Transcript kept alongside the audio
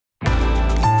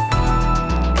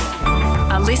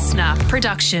listener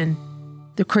production.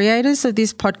 The creators of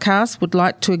this podcast would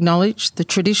like to acknowledge the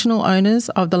traditional owners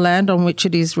of the land on which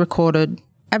it is recorded.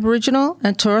 Aboriginal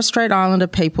and Torres Strait Islander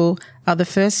people are the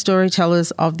first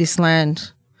storytellers of this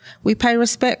land. We pay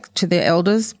respect to their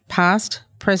elders, past,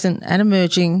 present and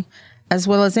emerging, as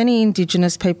well as any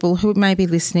Indigenous people who may be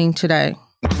listening today.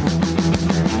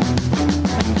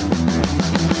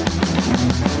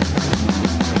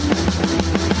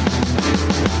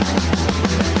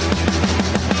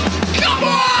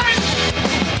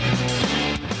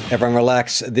 Everyone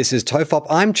relax. This is TOEFOP.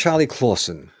 I'm Charlie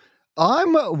Clausen.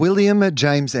 I'm William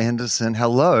James Anderson.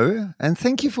 Hello, and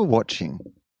thank you for watching.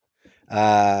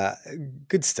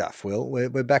 Good stuff, Will.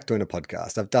 We're back doing a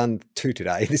podcast. I've done 2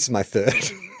 today. This is my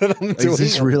 3rd that I'm doing. Is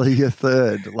this really your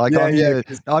 3rd? Like,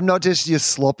 I'm not just your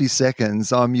sloppy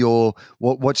seconds. I'm your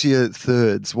what's your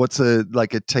thirds? What's a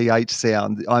TH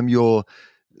sound? I'm your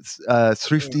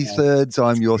thrifty thirds.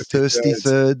 I'm your thirsty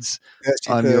thirds.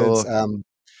 I'm your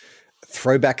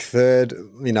throwback third,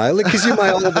 because you're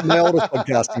my oldest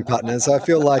podcasting partner. So I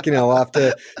feel like,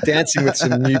 after dancing with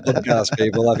some new podcast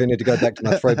people, I've needed to go back to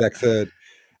my throwback third.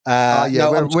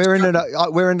 We're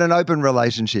in an open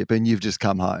relationship, and you've just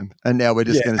come home, and now we're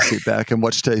just going to sit back and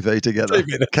watch TV together,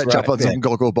 catch up on some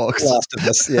Gogglebox. Last of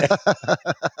Us, yeah.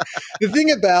 The thing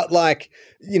about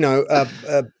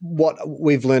what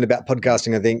we've learned about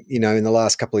podcasting, I think, in the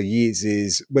last couple of years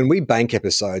is when we bank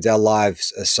episodes, our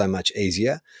lives are so much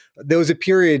easier. There was a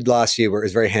period last year where it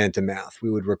was very hand to mouth. We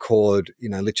would record,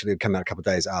 literally come out a couple of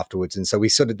days afterwards, and so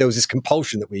there was this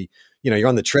compulsion that you're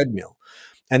on the treadmill.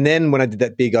 And then when I did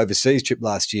that big overseas trip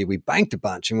last year, we banked a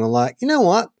bunch and we're like, you know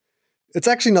what? It's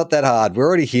actually not that hard. We're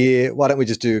already here. Why don't we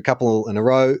just do a couple in a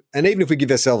row? And even if we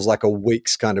give ourselves like a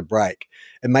week's kind of break,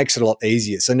 it makes it a lot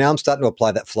easier. So now I'm starting to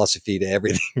apply that philosophy to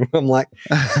everything. I'm like,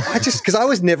 because I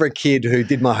was never a kid who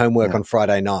did my homework on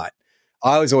Friday night.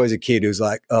 I was always a kid who was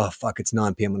like, oh, fuck, it's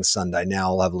 9 p.m. on a Sunday.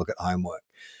 Now I'll have a look at homework.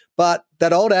 But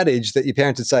that old adage that your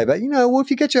parents would say about, if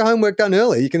you get your homework done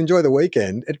early, you can enjoy the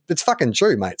weekend. It's fucking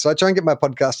true, mate. So I try and get my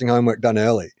podcasting homework done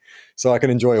early so I can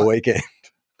enjoy a weekend.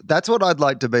 That's what I'd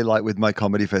like to be like with my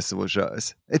comedy festival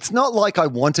shows. It's not like I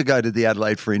want to go to the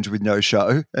Adelaide Fringe with no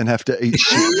show and have to eat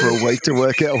shit for a week to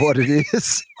work out what it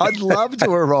is. I'd love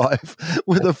to arrive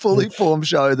with a fully formed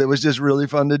show that was just really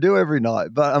fun to do every night.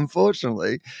 But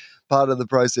unfortunately, part of the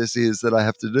process is that I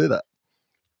have to do that.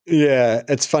 Yeah,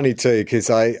 it's funny too because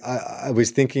I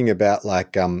was thinking about I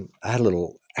had a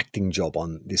little acting job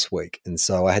on this week, and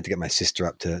so I had to get my sister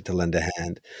up to lend a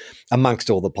hand amongst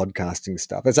all the podcasting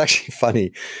stuff. It's actually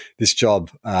funny, this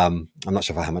job. I'm not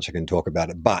sure how much I can talk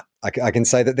about it, but I can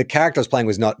say that the character I was playing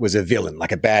was a villain,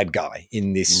 like a bad guy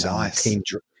in this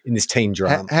teen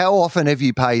drama. How often have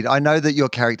you paid? I know that your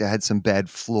character had some bad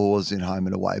flaws in Home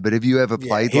and Away, but have you ever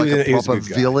played a proper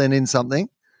villain in something?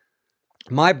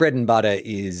 My bread and butter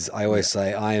is, I always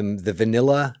say, I am the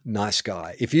vanilla nice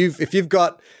guy. If you've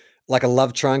got like a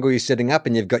love triangle you're setting up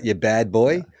and you've got your bad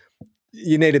boy,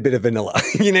 you need a bit of vanilla.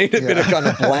 You need a bit of kind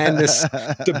of blandness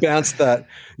to bounce that,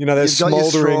 those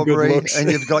smoldering good looks. And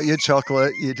you've got your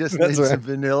chocolate. You just need some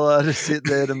vanilla to sit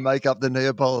there to make up the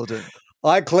Neapolitan.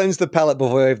 I cleanse the palate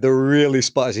before I have the really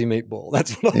spicy meatball.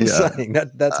 That's what I'm saying.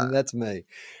 That's me.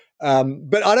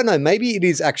 But I don't know, maybe it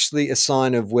is actually a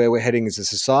sign of where we're heading as a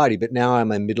society, but now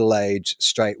I'm a middle-aged,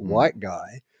 straight white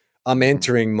guy. I'm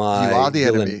entering my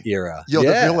villain era. You're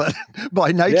the villain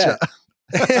by nature.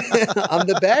 Yeah. I'm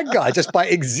the bad guy just by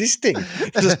existing,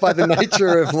 just by the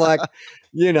nature of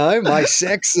my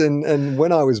sex and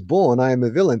when I was born, I am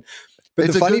a villain. But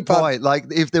it's the funny part, point. Like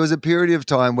if there was a period of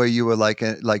time where you were like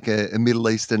a Middle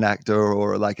Eastern actor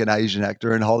or like an Asian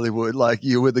actor in Hollywood, like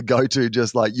you were the go-to,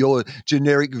 just like you're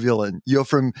generic villain. You're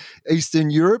from Eastern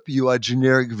Europe. You are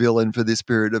generic villain for this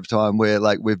period of time where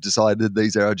we've decided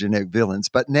these are our generic villains.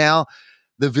 But now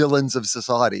the villains of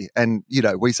society, and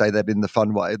we say that in the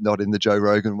fun way, not in the Joe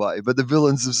Rogan way, but the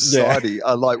villains of society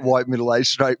are like white middle-aged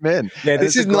straight men. Yeah,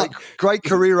 this is not great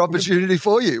career opportunity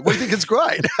for you. We think it's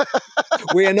great.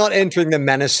 We are not entering the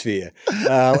manosphere.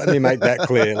 Let me make that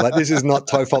clear. This is not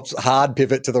TOEFOP's hard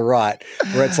pivot to the right,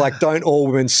 where it's like, don't all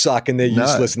women suck and they're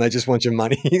useless and they just want your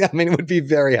money. I mean, it would be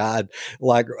very hard,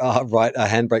 right, a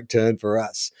handbrake turn for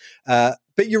us. But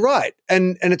you're right,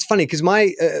 and it's funny because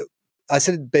I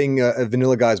said being a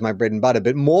vanilla guy is my bread and butter,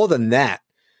 but more than that,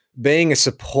 being a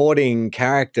supporting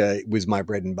character was my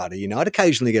bread and butter. I'd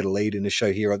occasionally get a lead in a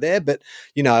show here or there, but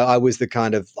I was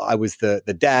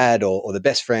the dad or the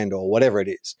best friend or whatever it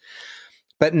is.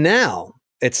 But now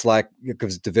it's like,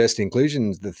 because diversity inclusion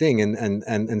is the thing,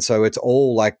 and so it's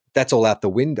all that's all out the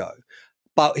window.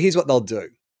 But here's what they'll do: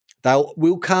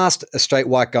 we'll cast a straight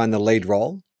white guy in the lead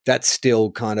role. That's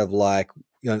still kind of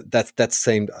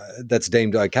that's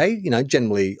deemed okay,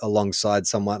 generally alongside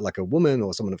someone like a woman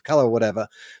or someone of color or whatever.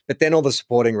 But then all the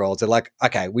supporting roles are like,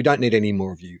 okay, we don't need any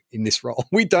more of you in this role.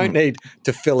 We don't need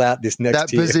to fill out this next that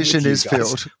tier position is guys.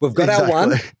 filled. We've got our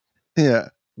one. Yeah.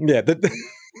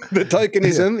 The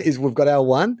tokenism is we've got our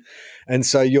one, and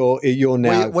so you're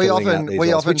now. We often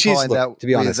find that, to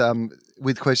be honest,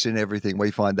 with Question Everything,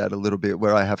 we find that a little bit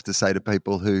where I have to say to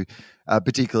people who,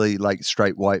 particularly like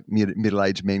straight white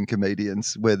middle-aged men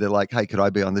comedians, where they're like, "Hey, could I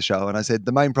be on the show?" And I said,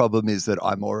 the main problem is that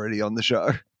I'm already on the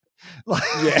show. Like,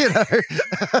 yeah,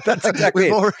 that's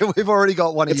exactly. We've already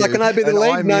got one. It's of like, you, can I be the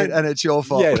lead? No, and it's your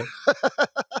fault. Yeah.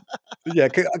 Yeah,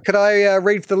 could I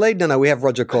read for the lead? No, we have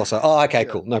Roger Corso. Oh, okay,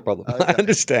 cool, no problem. Okay. I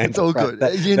understand. It's all good.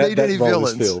 You need any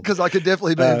villains? Because I could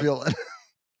definitely be a villain.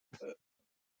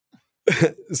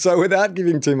 So, without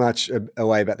giving too much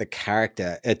away about the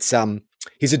character, it's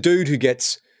he's a dude who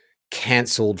gets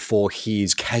cancelled for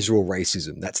his casual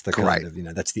racism. That's the kind of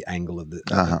that's the angle of the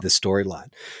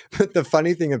storyline. But the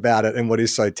funny thing about it, and what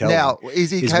is so telling, now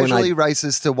is he casually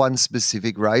racist to one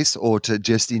specific race, or to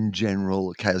just in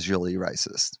general casually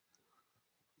racist?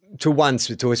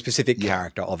 To a specific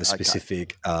character of a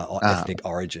specific ethnic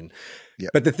origin.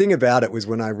 Yep. But the thing about it was,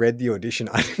 when I read the audition,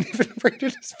 I didn't even read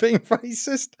it as being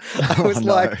racist. I was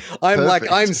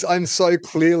I'm so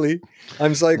clearly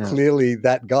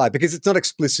that guy, because it's not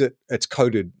explicit, it's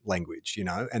coded language,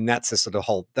 and that's the sort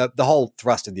of the whole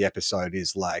thrust of the episode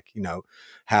is like,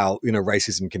 how,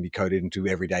 racism can be coded into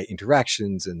everyday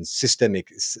interactions and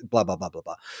systemic blah, blah, blah, blah,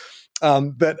 blah.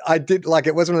 But I did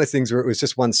it was one of those things where it was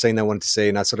just one scene I wanted to see,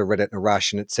 and I sort of read it in a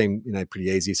rush, and it seemed,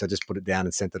 pretty easy. So I just put it down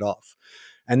and sent it off.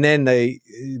 And then they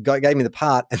gave me the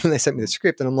part, and then they sent me the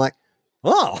script, and I'm like,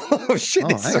 oh shit,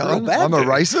 this is a real bad I'm dude. a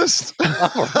racist?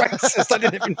 I'm a racist. I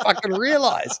didn't even fucking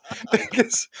realize,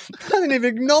 because I didn't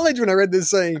even acknowledge when I read the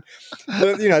scene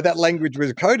that, that language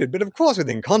was coded. But of course,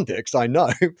 within context, I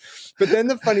know. But then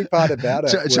the funny part about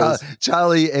it was...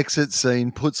 Charlie exit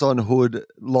scene, puts on hood,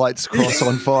 lights cross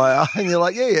on fire, and you're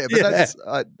like, but that's,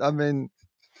 I mean...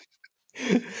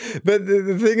 But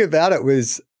the thing about it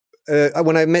was...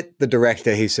 when I met the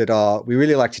director, he said, "Oh, we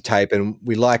really like your tape, and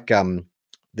we like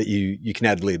that you can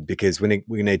ad lib, because we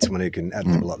need someone who can ad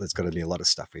lib a lot. There's got to be a lot of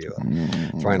stuff for you,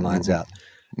 throwing lines out."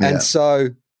 Yeah. And so,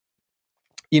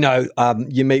 you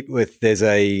meet with there's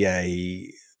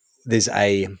a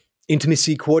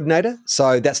intimacy coordinator.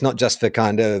 So that's not just for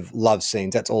kind of love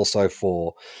scenes. That's also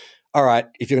for, all right,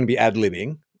 if you're going to be ad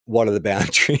libbing, what are the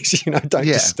boundaries? Don't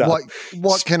just start.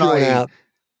 What can I? Out.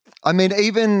 I mean,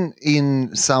 even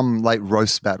in some like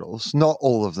roast battles, not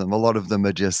all of them, a lot of them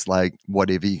are just like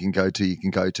whatever you can go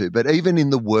to. But even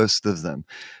in the worst of them,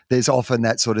 there's often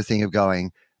that sort of thing of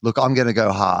going, look, I'm going to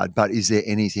go hard, but is there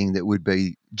anything that would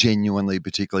be genuinely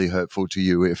particularly hurtful to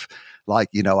you if, like,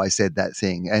 I said that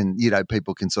thing? And,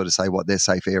 people can sort of say what their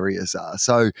safe areas are.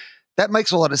 So that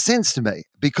makes a lot of sense to me,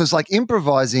 because like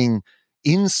improvising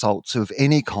insults of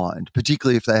any kind,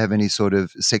 particularly if they have any sort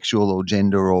of sexual or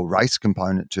gender or race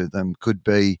component to them, could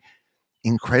be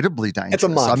incredibly dangerous. It's a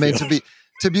minefield. I mean,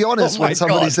 to be honest, when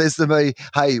somebody says to me,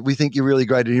 "Hey, we think you're really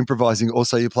great at improvising,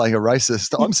 also you're playing a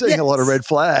racist," I'm seeing a lot of red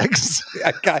flags.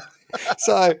 Okay,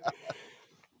 so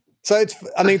it's.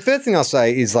 I mean, first thing I'll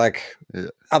say is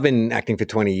I've been acting for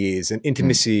 20 years, and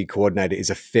intimacy coordinator is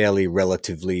a fairly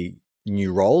relatively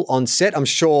new role on set. I'm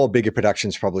sure bigger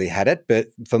productions probably had it, but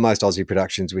for most Aussie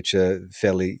productions, which are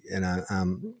fairly,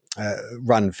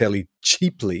 run fairly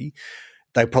cheaply,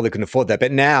 they probably couldn't afford that.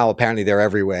 But now apparently they're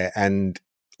everywhere, and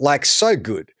so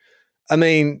good. I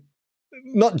mean,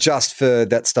 not just for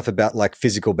that stuff about like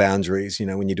physical boundaries,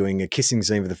 when you're doing a kissing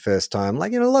scene for the first time, a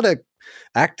lot of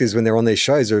actors when they're on these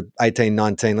shows are 18,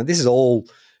 19, this is all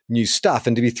new stuff.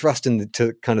 And to be thrust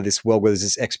into kind of this world where there's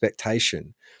this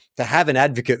expectation, to have an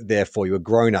advocate there for you, a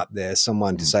grown up there,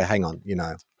 someone to say, hang on,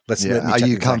 let's. Yeah. Are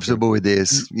you comfortable with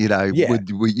this? Would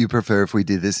you prefer if we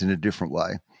did this in a different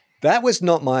way? That was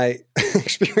not my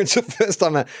experience the first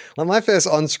time. My first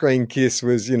on-screen kiss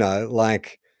was, I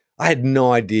had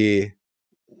no idea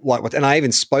what, and I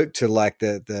even spoke to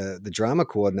the drama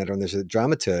coordinator and the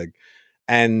dramaturg,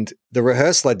 and the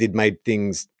rehearsal I did made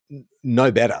things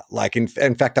no better.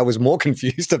 In fact, I was more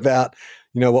confused about,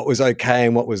 what was okay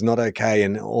and what was not okay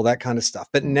and all that kind of stuff.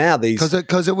 But now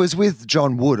because it was with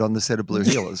John Wood on the set of Blue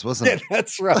Heelers, wasn't it? Yeah,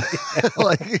 that's right.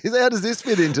 How does this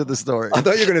fit into the story? I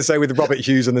thought you were going to say with Robert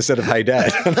Hughes on the set of Hey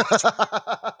Dad.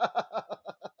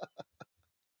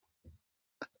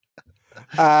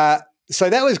 So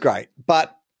that was great.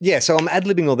 But yeah, so I'm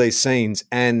ad-libbing all these scenes,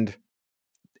 and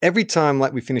every time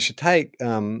we finish a take,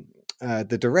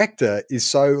 the director is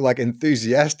so like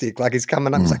enthusiastic, like he's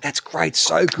coming up, he's like, "That's great,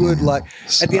 so good." Like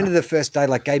at the end of the first day,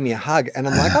 like gave me a hug, and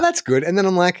I'm like, "Oh, that's good." And then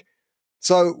I'm like,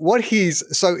 so what he's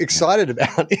so excited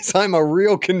about is I'm a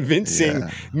real convincing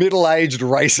middle-aged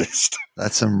racist.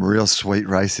 That's some real sweet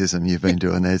racism you've been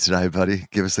doing there today, buddy.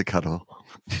 Give us a cuddle.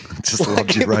 Just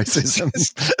loved your racism.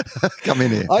 Come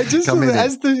in here. I just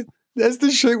as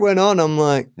the shoot went on, I'm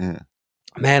like,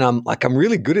 man, I'm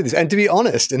really good at this. And to be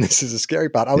honest, and this is a scary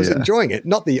part, I was enjoying it.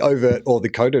 Not the overt or the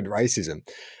coded racism,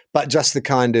 but just the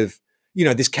kind of,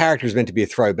 this character is meant to be a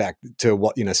throwback to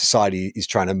what, society is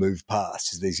trying to move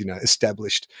past, is these,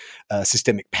 established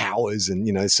systemic powers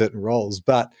and, certain roles.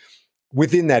 But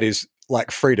within that is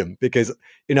like freedom, because,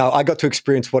 I got to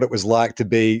experience what it was like to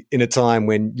be in a time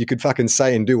when you could fucking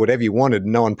say and do whatever you wanted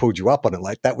and no one pulled you up on it.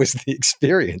 Like that was the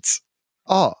experience.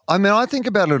 Oh, I mean, I think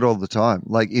about it all the time,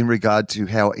 like in regard to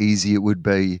how easy it would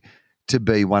be to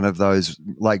be one of those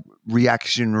like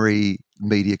reactionary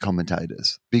media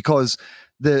commentators, because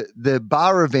the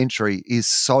bar of entry is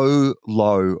so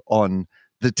low on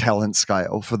the talent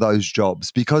scale for those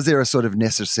jobs, because they're a sort of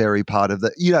necessary part of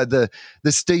the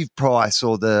Steve Price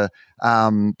or the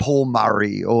Paul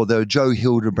Murray or the Joe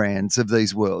Hildebrands of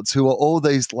these worlds, who are all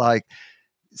these like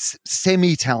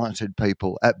semi-talented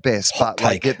people at best,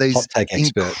 like get these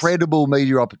incredible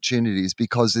media opportunities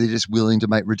because they're just willing to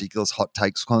make ridiculous hot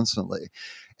takes constantly.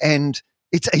 And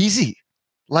it's easy.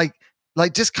 Like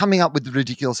just coming up with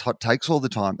ridiculous hot takes all the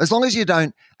time, as long as you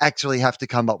don't actually have to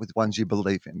come up with ones you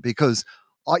believe in, because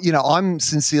I'm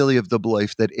sincerely of the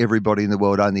belief that everybody in the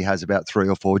world only has about 3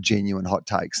 or 4 genuine hot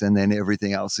takes, and then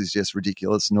everything else is just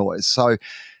ridiculous noise. So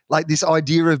like this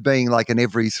idea of being like an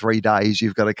every 3 days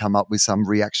you've got to come up with some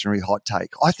reactionary hot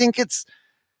take, I think it's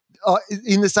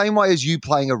in the same way as you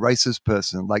playing a racist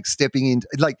person, like stepping in,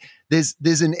 like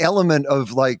there's an element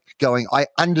of like going, I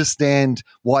understand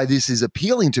why this is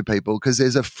appealing to people, because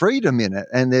there's a freedom in it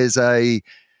and there's a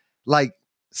like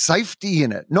safety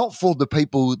in it, not for the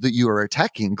people that you are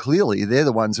attacking. Clearly they're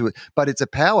the ones but it's a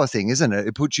power thing, isn't it?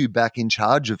 It puts you back in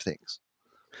charge of things.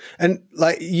 And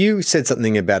like you said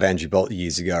something about Andrew Bolt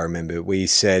years ago, I remember, where you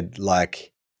said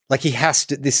like he has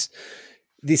to, this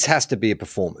has to be a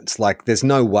performance. Like there's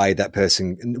no way that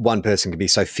one person can be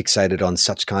so fixated on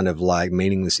such kind of like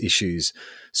meaningless issues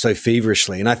so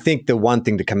feverishly. And I think the one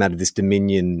thing to come out of this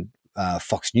Dominion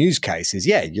Fox News case is,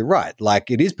 yeah, you're right. Like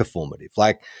it is performative.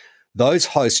 Like those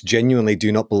hosts genuinely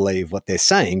do not believe what they're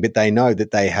saying, but they know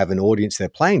that they have an audience they're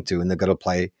playing to and they've got to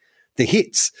play the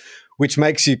hits, which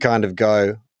makes you kind of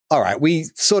go, all right, we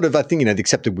sort of, I think, the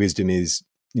accepted wisdom is,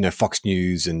 Fox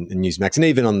News and Newsmax, and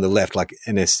even on the left, like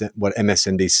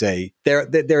MSNBC,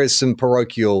 there is some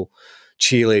parochial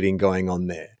cheerleading going on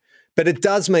there. But it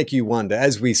does make you wonder,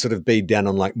 as we sort of beat down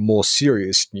on like more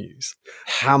serious news,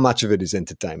 how much of it is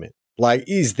entertainment? Like,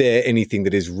 is there anything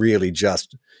that is really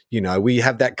just, we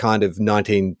have that kind of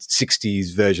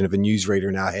 1960s version of a newsreader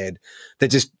in our head that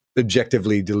just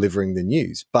objectively delivering the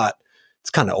news, but it's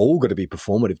kind of all got to be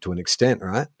performative to an extent,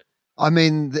 right? I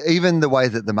mean, even the way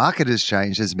that the market has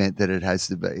changed has meant that it has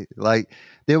to be. Like,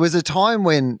 there was a time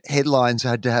when headlines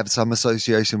had to have some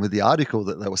association with the article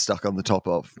that they were stuck on the top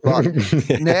of. But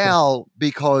now,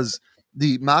 because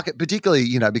the market, particularly,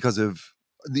 because of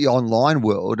the online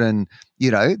world, and,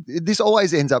 this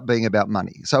always ends up being about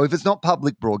money. So if it's not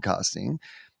public broadcasting,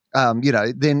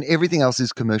 then everything else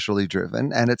is commercially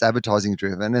driven and it's advertising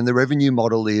driven. And the revenue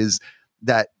model is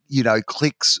that,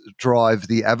 clicks drive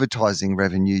the advertising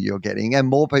revenue you're getting, and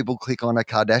more people click on a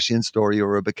Kardashian story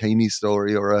or a bikini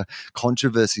story or a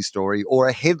controversy story or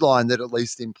a headline that at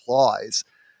least implies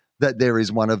that there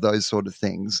is one of those sort of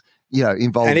things,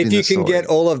 involved. And if you can get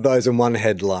all of those in one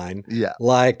headline,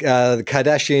 like the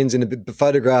Kardashians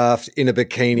photographed in a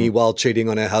bikini while cheating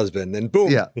on her husband, then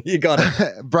boom, you got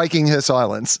it. Breaking her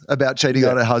silence about cheating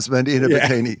on her husband in a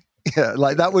bikini. Yeah,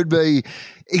 like that would be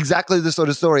exactly the sort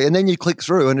of story. And then you click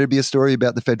through and it'd be a story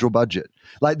about the federal budget.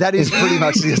 Like that is pretty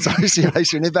much the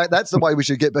association. In fact, that's the way we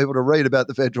should get people to read about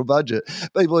the federal budget.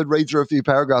 People would read through a few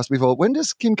paragraphs before, when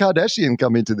does Kim Kardashian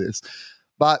come into this?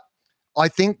 But I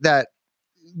think that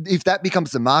if that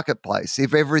becomes the marketplace,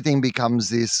 if everything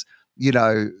becomes this,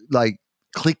 like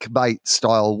clickbait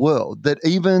style world, that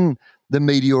even the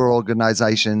media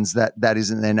organizations that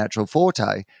isn't their natural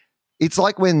forte, it's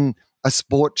like when a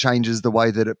sport changes the way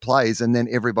that it plays and then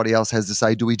everybody else has to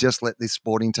say, do we just let this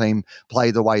sporting team play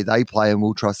the way they play and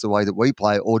we'll trust the way that we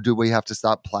play, or do we have to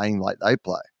start playing like they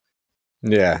play?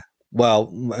 Yeah.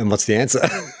 Well, and what's the answer?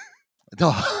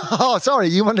 Oh, sorry.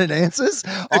 You wanted answers?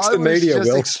 It's the media,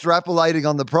 just extrapolating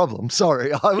on the problem.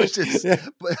 Sorry. I was just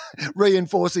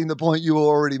reinforcing the point you were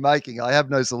already making. I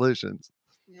have no solutions.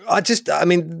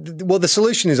 the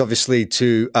solution is obviously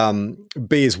to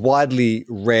be as widely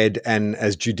read and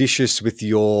as judicious with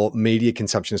your media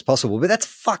consumption as possible, but that's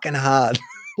fucking hard.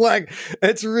 Like,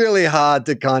 it's really hard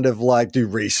to kind of like do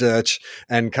research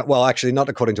and, well, actually not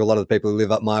according to a lot of the people who live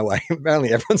up my way.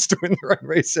 Apparently everyone's doing their own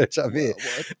research up here.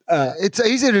 It's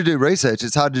easy to do research.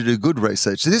 It's hard to do good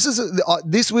research.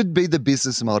 This would be the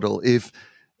business model if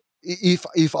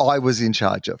I was in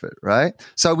charge of it, right?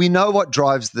 So we know what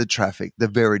drives the traffic, the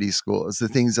Verity scores, the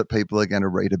things that people are going to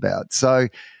read about. So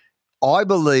I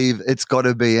believe it's got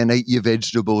to be an eat your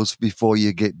vegetables before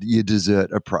you get your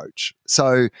dessert approach.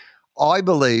 So I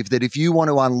believe that if you want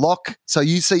to unlock, so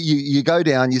you go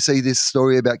down, you see this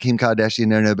story about Kim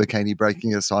Kardashian and her bikini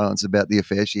breaking her silence about the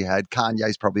affair she had.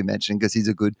 Kanye's probably mentioned because he's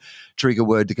a good trigger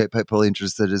word to get people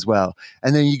interested as well.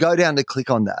 And then you go down to click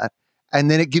on that,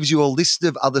 and then it gives you a list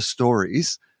of other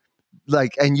stories.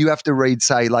 Like, and you have to read,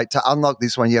 say, like to unlock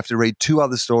this one, you have to read 2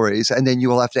 other stories, and then you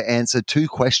will have to answer 2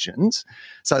 questions.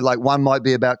 So like one might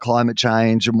be about climate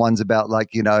change and one's about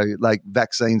like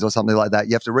vaccines or something like that.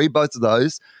 You have to read both of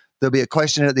those. There'll be a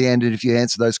question at the end, and if you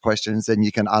answer those questions, then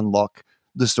you can unlock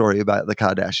the story about the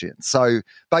Kardashians. So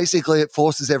basically it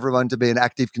forces everyone to be an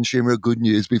active consumer of good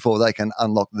news before they can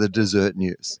unlock the dessert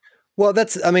news. Well,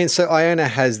 so Iona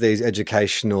has these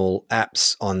educational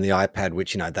apps on the iPad,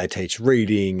 which, they teach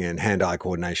reading and hand-eye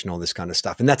coordination, all this kind of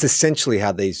stuff. And that's essentially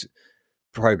how these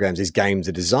programs, these games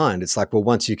are designed. It's like, well,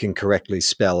 once you can correctly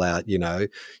spell out, CAT,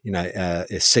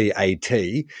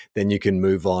 then you can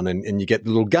move on and you get the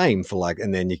little game for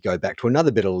and then you go back to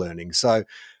another bit of learning. So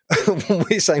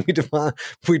we're saying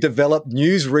we develop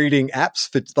news reading apps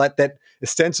for like that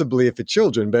ostensibly are for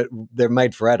children, but they're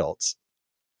made for adults.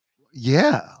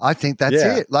 Yeah, I think that's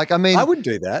it. Like, I mean, I would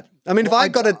do that. I mean, if I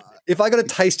got a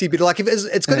tasty bit, like if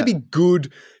it's got to be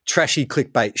good, trashy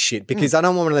clickbait shit, because I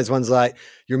don't want one of those ones like,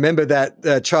 you remember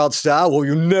that child star? Well,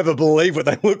 you'll never believe what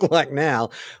they look like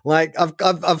now. Like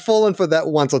I've fallen for that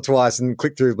once or twice and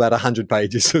clicked through about 100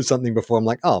 pages or something before. I'm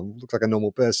like, oh, looks like a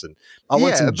normal person. I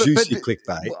want some juicy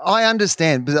clickbait. I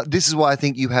understand, but this is why I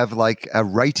think you have like a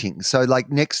rating. So like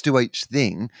next to each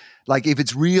thing, like if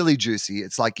it's really juicy,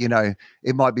 it's like,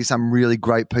 it might be some really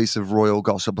great piece of royal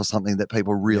gossip or something that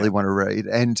people really want to read.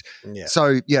 And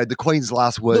so, the Queen's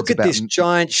last words Look at about this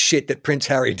giant shit that Prince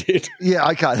Harry did. Yeah,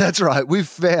 okay, that's right. We've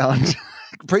found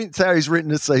Prince Harry's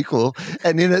written a sequel,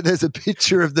 and in it there's a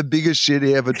picture of the biggest shit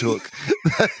he ever took.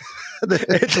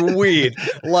 It's weird.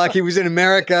 Like he was in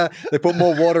America, they put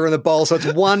more water in the bowl, so it's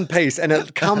one piece and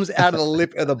it comes out of the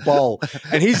lip of the bowl.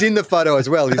 And he's in the photo as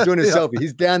well. He's doing a selfie.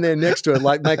 He's down there next to it,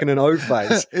 like making an O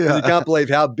face. You can't believe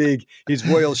how big his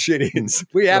royal shit is.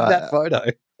 We have that photo.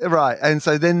 Right. And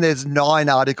so then there's 9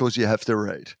 articles you have to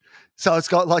read. So it's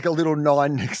got like a little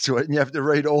 9 next to it, and you have to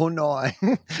read all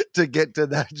 9 to get to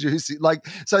that juicy. Like,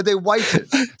 so they're weighted.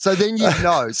 So then you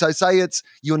know. So say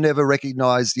you'll never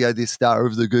recognize, this star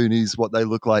of the Goonies, what they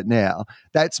look like now.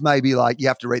 That's maybe like you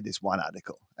have to read this 1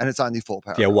 article, and it's only 4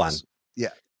 paragraphs. Yeah, 1. Yeah.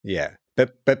 Yeah.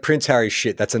 But Prince Harry's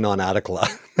shit, that's a 9-articler.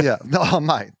 Yeah. No,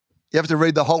 mate. You have to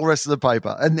read the whole rest of the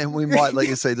paper, and then we might let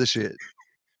you see the shit.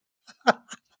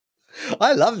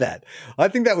 I love that. I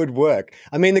think that would work.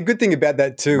 I mean, the good thing about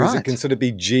that too is it can sort of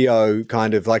be geo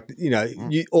kind of like,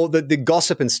 all the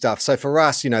gossip and stuff. So for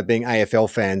us, being AFL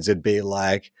fans, it'd be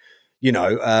like,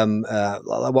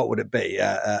 what would it be?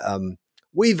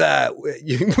 We've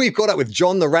caught up with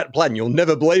John the Rat Platten. You'll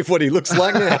never believe what he looks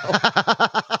like now.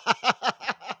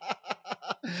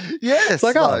 Yes. It's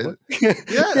like,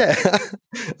 yeah.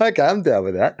 Okay, I'm down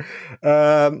with that.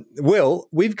 Will,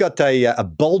 we've got a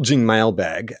bulging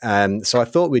mailbag, so I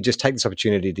thought we'd just take this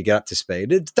opportunity to get up to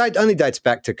speed. It only dates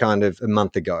back to kind of a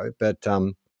month ago, but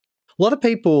a lot of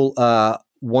people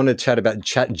want to chat about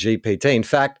ChatGPT. In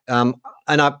fact, and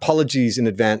apologies in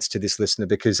advance to this listener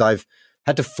because I've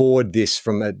had to forward this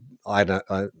from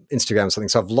Instagram or something,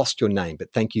 so I've lost your name,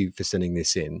 but thank you for sending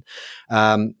this in.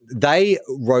 They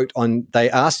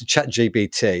asked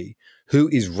ChatGPT, who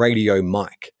is Radio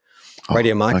Mike?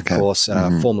 Radio Mike, of course,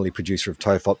 formerly producer of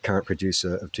TOEFOP, current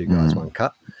producer of Two Guys, One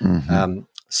Cup.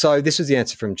 So this was the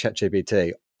answer from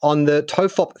ChatGPT. On the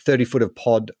TOEFOP 30 Foot of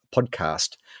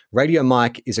podcast, Radio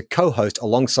Mike is a co-host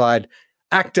alongside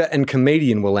actor and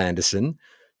comedian Will Anderson.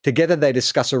 Together, they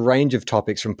discuss a range of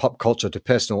topics from pop culture to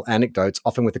personal anecdotes,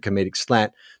 often with a comedic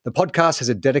slant. The podcast has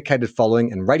a dedicated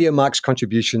following, and Radio Mike's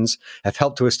contributions have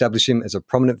helped to establish him as a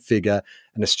prominent figure,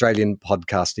 an Australian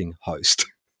podcasting host.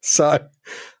 So,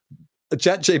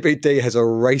 ChatGPT has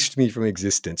erased me from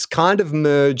existence, kind of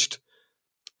merged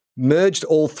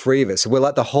all 3 of us. So we're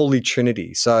like the holy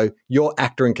trinity. So you're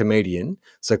actor and comedian,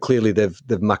 so clearly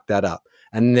they've mucked that up.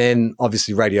 And then,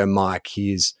 obviously, Radio Mike,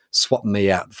 he is swap me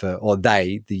out for, or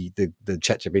the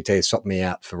ChatGPT swapped me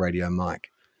out for Radio Mike.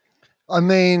 I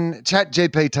mean,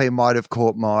 ChatGPT might have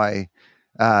caught my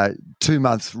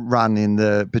 2-month run in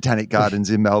the Botanic Gardens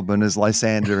in Melbourne as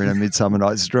Lysander in A Midsummer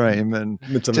Night's Dream, and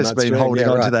just been holding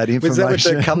on to that information. Was that with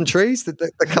the cum trees?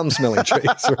 The cum smelling trees,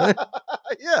 right?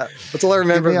 Yeah. That's all I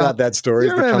remember about that story.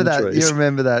 You remember that? You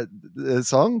remember that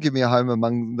song, Give Me a Home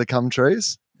Among the Cum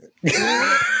Trees?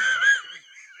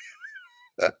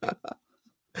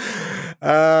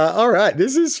 All right.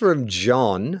 This is from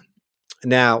John.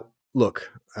 Now,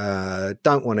 look,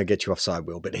 don't want to get you offside,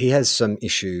 Will, but he has some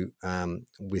issue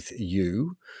with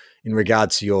you in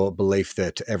regards to your belief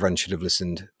that everyone should have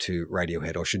listened to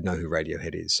Radiohead or should know who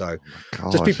Radiohead is. So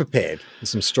just be prepared. There's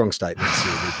some strong statements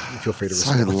here. Feel free to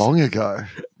respond. So long ago,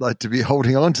 like to be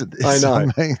holding on to this. I know. I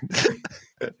mean.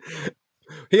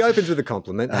 He opens with a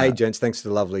compliment. Hey, gents, thanks for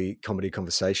the lovely comedy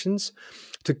conversations.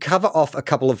 To cover off a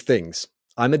couple of things,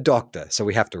 I'm a doctor, so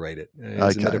we have to read it.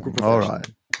 Okay, all right.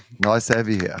 Nice to have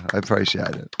you here. I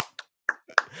appreciate it.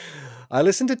 I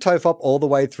listened to TOEFOP all the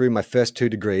way through my first 2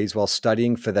 degrees while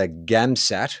studying for the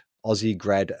GAMSAT, Aussie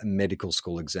Grad Medical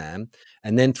School exam,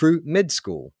 and then through med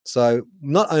school. So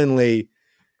not only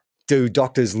do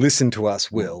doctors listen to us,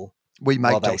 Will, we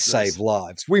make while doctors. They save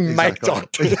lives. We make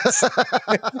doctors.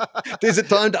 Is it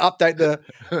time to update the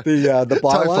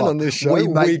byline on this show?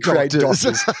 We create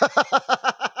doctors.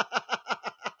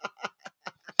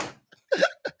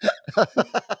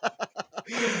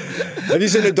 Have you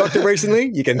seen a doctor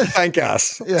recently? You can thank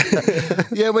us.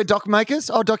 Yeah, we're doc makers.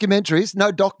 Oh, documentaries.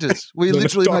 No doctors. We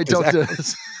literally make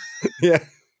doctors. Yeah.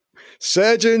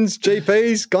 Surgeons,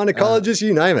 GPs, gynecologists,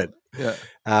 you name it. Yeah.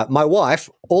 My wife,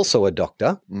 also a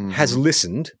doctor, has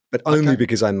listened, but only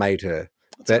because I made her.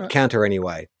 But count her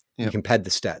anyway. Yep. You can pad the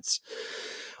stats.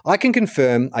 I can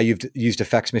confirm I used a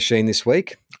fax machine this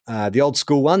week, the old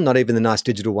school one, not even the nice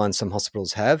digital one some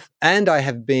hospitals have. And I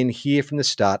have been here from the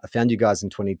start. I found you guys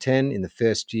in 2010 in the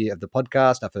first year of the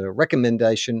podcast after a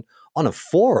recommendation on a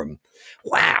forum.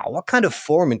 Wow, what kind of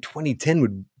forum in 2010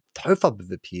 would TOEFOP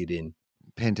have appeared in?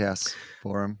 Penthouse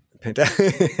forum. Dear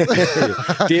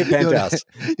Penthouse,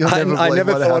 I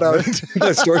never thought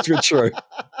those stories were true,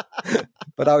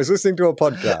 but I was listening to a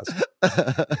podcast.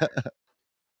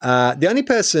 The only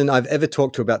person I've ever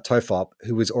talked to about TOEFOP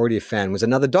who was already a fan was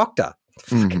another doctor.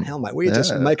 Fucking hell, mate. We're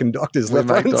just making doctors left,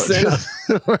 right, and center.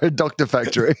 We're a doctor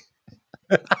factory.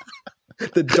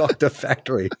 The doctor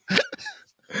factory.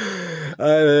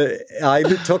 I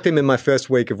talked to him in my first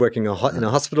week of working in a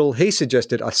hospital. He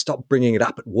suggested I stop bringing it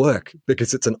up at work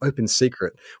because it's an open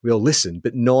secret. We all listen,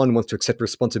 but no one wants to accept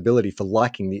responsibility for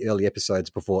liking the early episodes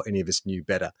before any of us knew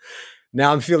better.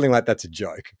 Now I'm feeling like that's a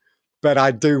joke. But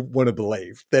I do want to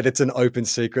believe that it's an open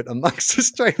secret amongst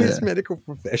Australia's medical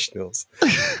professionals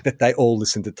that they all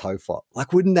listen to TOEFOP.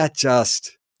 Like, wouldn't that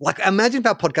just imagine if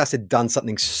our podcast had done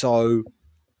something so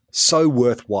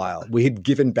worthwhile. We had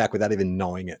given back without even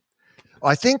knowing it.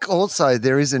 I think also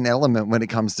there is an element when it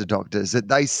comes to doctors that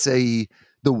they see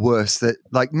the worst that,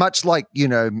 like, much like,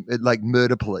 like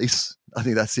murder police. I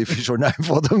think that's the official name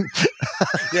for them.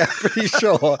 Yeah, pretty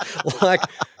sure. Like,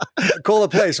 call the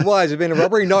police. Why? Has it been a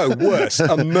robbery? No, worse,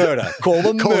 a murder. Call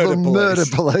the murder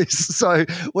police. So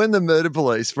when the murder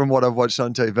police, from what I've watched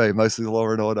on TV, mostly Law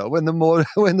and Order, when the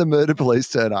murder police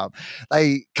turn up,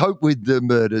 they cope with the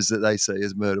murders that they see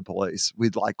as murder police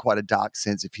with like quite a dark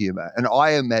sense of humor. And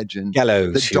I imagine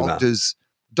that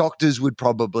doctors would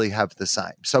probably have the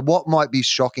same. So what might be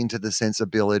shocking to the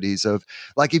sensibilities of,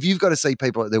 like, if you've got to see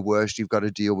people at their worst, you've got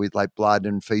to deal with like blood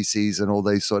and feces and all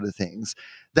these sort of things,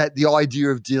 that the idea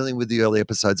of dealing with the early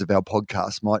episodes of our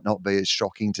podcast might not be as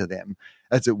shocking to them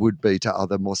as it would be to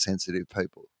other more sensitive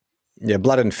people. Yeah,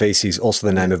 Blood and Feces, also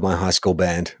the name of my high school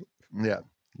band. Yeah,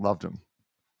 loved them.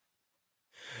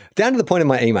 Down to the point of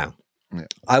my email. Yeah.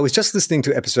 I was just listening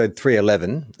to episode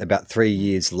 311, about 3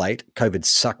 years late. COVID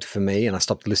sucked for me and I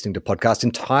stopped listening to podcasts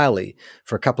entirely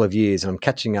for a couple of years, and I'm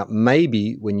catching up.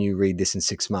 Maybe when you read this in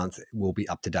 6 months, we'll be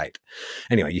up to date.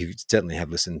 Anyway, you certainly have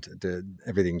listened to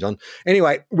everything, John.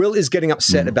 Anyway, Will is getting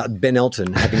upset about Ben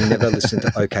Elton having never listened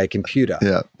to OK Computer.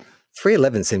 Yeah.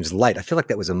 311 seems late. I feel like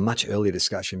that was a much earlier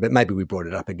discussion, but maybe we brought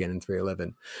it up again in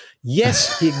 311.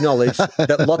 Yes, he acknowledged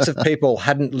that lots of people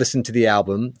hadn't listened to the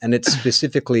album, and it's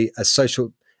specifically a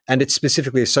social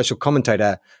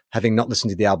commentator having not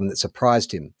listened to the album that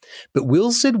surprised him. But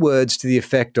Will said words to the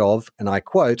effect of, and I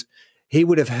quote, he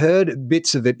would have heard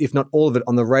bits of it, if not all of it,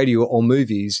 on the radio or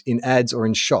movies, in ads or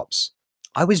in shops.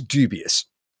 I was dubious.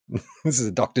 This is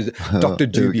a Dr.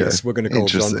 Dubious, we're going to call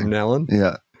John from now on.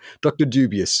 Yeah. Dr.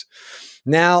 Dubious.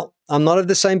 Now, I'm not of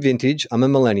the same vintage. I'm a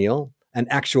millennial. an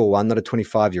actual one, not a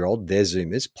 25-year-old. They're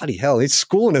Zoomers. Bloody hell, he's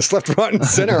schooling us left, right, and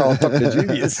center, old Dr.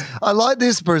 Dubious. I like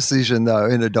this precision, though,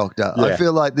 in a doctor. Yeah. I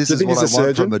feel like this is what I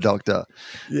want from a doctor.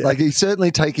 Yeah. Like, he's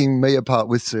certainly taking me apart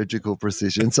with surgical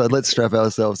precision, so let's strap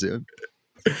ourselves in.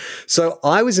 So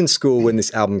I was in school when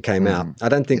this album came out. I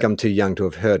don't think I'm too young to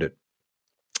have heard it.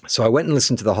 So I went and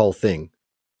listened to the whole thing.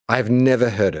 I have never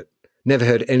heard it, never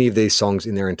heard any of these songs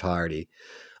in their entirety.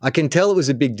 I can tell it was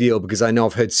a big deal because I know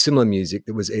I've heard similar music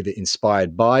that was either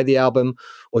inspired by the album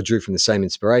or drew from the same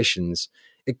inspirations.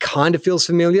 It kind of feels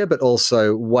familiar, but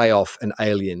also way off and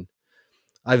alien.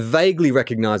 I vaguely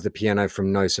recognize the piano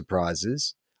from No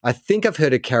Surprises. I think I've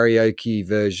heard a karaoke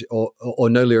version or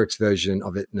no lyrics version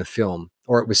of it in a film,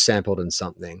 or it was sampled in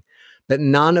something. But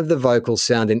none of the vocals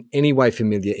sound in any way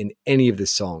familiar in any of the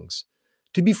songs.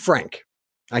 To be frank,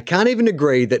 I can't even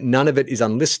agree that none of it is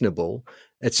unlistenable.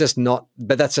 It's just not,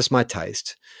 but that's just my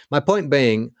taste. My point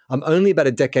being, I'm only about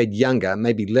a decade younger,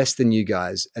 maybe less than you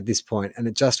guys at this point, and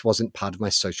it just wasn't part of my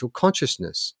social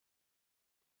consciousness.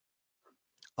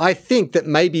 I think that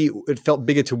maybe it felt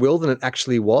bigger to Will than it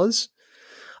actually was.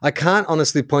 I can't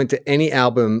honestly point to any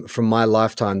album from my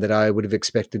lifetime that I would have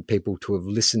expected people to have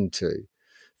listened to.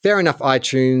 Fair enough,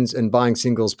 iTunes and buying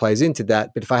singles plays into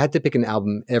that, but if I had to pick an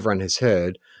album everyone has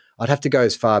heard, I'd have to go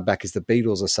as far back as the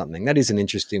Beatles or something. That is an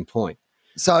interesting point.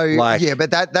 So, yeah, but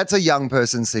that's a young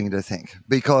person's thing to think,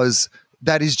 because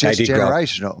that is just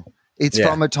generational. It's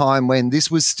from a time when this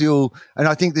was still, and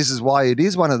I think this is why it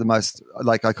is one of the most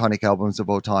like iconic albums of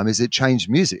all time, is it changed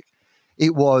music.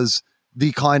 It was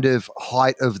the kind of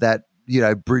height of that,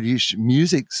 British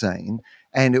music scene.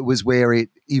 And it was where it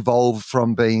evolved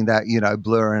from being that,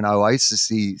 Blur and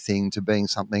Oasis-y thing to being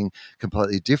something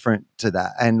completely different to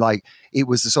that. And like, it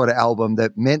was the sort of album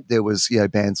that meant there was,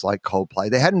 bands like Coldplay.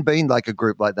 There hadn't been like a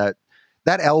group like that.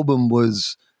 That album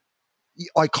was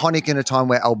iconic in a time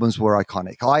where albums were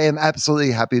iconic. I am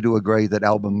absolutely happy to agree that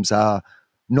albums are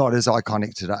not as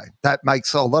iconic today. That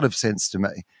makes a lot of sense to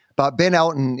me. But Ben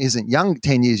Elton isn't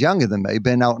 10 years younger than me.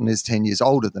 Ben Elton is 10 years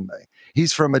older than me.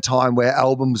 He's from a time where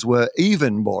albums were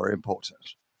even more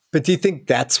important. But do you think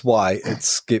that's why it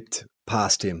skipped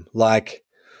past him? Like,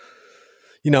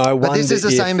 I wonder. But this is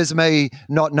the same as me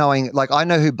not knowing, like, I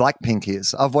know who Blackpink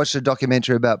is. I've watched a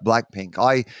documentary about Blackpink.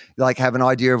 I have an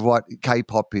idea of what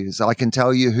K-pop is. I can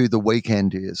tell you who The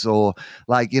Weeknd is, or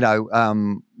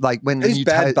when who's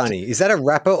Bad Bunny? Is that a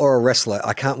rapper or a wrestler?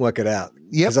 I can't work it out.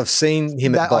 Yep. Because I've seen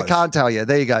him at both. I can't tell you.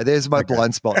 There you go. There's my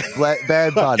blind spot.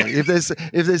 Bad Bunny. If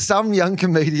there's some young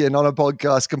comedian on a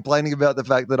podcast complaining about the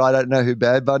fact that I don't know who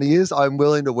Bad Bunny is, I'm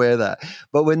willing to wear that.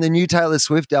 But when the new Taylor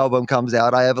Swift album comes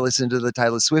out, I ever listen to the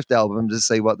Taylor Swift album to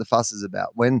see what the fuss is about.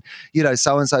 When,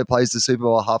 so-and-so plays the Super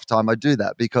Bowl halftime, I do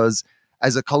that because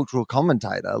as a cultural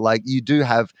commentator, like, you do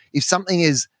have, if something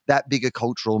is that big a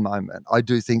cultural moment, I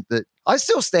do think that I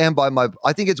still stand by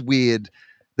I think it's weird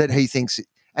that he thinks.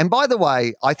 And by the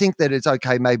way, I think that it's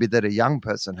okay maybe that a young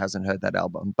person hasn't heard that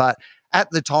album. But at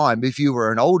the time, if you were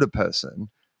an older person,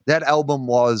 that album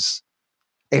was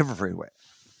everywhere.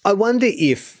 I wonder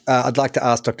if, I'd like to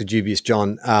ask Dr. Dubious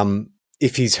John,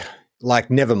 if he's like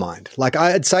Nevermind. Like,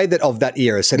 I'd say that of that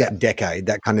era, that decade,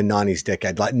 that kind of 90s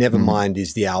decade, like Nevermind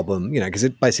is the album, because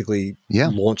it basically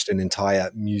launched an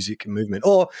entire music movement.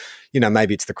 Or,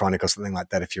 maybe it's The Chronic or something like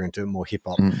that if you're into more hip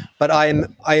hop. But I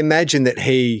imagine that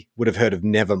he would have heard of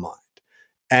Nevermind.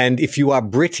 And if you are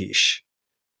British,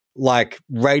 like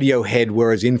Radiohead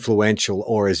were as influential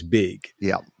or as big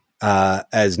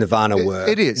as Nirvana were.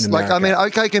 It is. Like, I mean,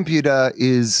 OK Computer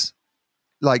is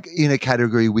like in a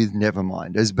category with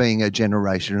Nevermind as being a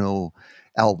generational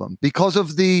album because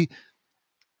of the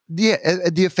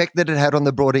effect that it had on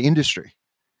the broader industry.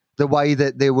 The way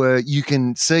that you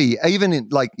can see, even in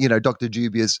Dr.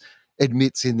 Dubious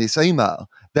admits in this email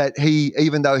that he,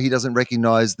 even though he doesn't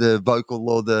recognize the vocal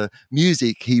or the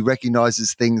music, he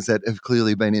recognizes things that have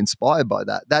clearly been inspired by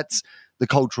that. That's the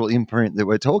cultural imprint that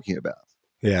we're talking about.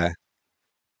 Yeah.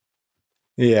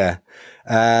 Yeah.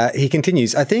 He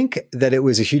continues, I think that it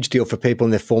was a huge deal for people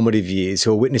in their formative years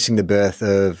who are witnessing the birth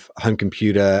of home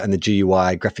computer and the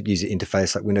GUI, graphic user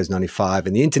interface like Windows 95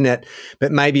 and the internet,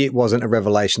 but maybe it wasn't a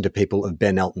revelation to people of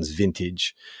Ben Elton's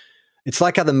vintage. It's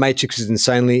like how The Matrix is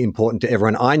insanely important to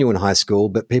everyone I knew in high school,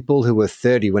 but people who were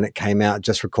 30 when it came out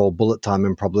just recall Bullet Time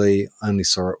and probably only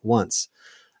saw it once.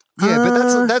 Yeah,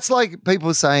 but that's like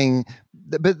people saying,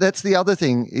 but that's the other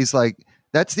thing is like,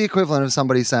 that's the equivalent of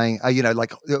somebody saying,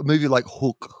 like a movie like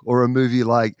Hook or a movie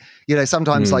like,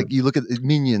 sometimes like you look at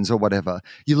Minions or whatever.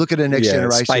 You look at a Next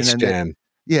Generation. Space Jam.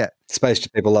 Yeah. Space Jam.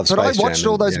 People love Space Jam. But I watched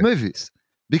all those movies.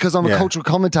 because I'm a cultural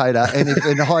commentator, and if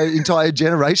an entire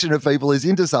generation of people is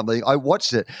into something, I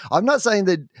watched it. I'm not saying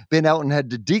that Ben Elton had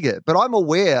to dig it, but I'm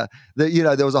aware that, you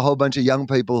know, there was a whole bunch of young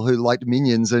people who liked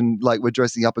Minions and like were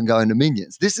dressing up and going to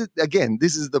Minions. This is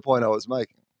the point I was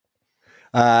making.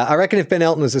 I reckon if Ben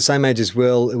Elton was the same age as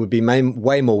Will, it would be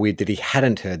way more weird that he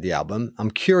hadn't heard the album.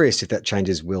 I'm curious if that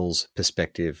changes Will's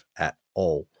perspective at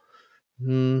all.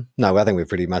 No, I think we've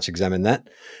pretty much examined that.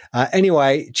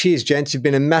 Anyway, cheers, gents. You've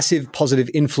been a massive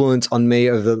positive influence on me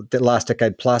over the last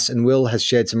decade plus, and Will has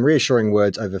shared some reassuring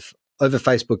words over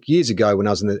Facebook years ago when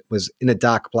I was in a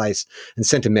dark place and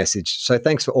sent a message. So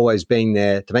thanks for always being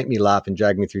there to make me laugh and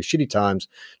drag me through shitty times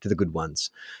to the good ones.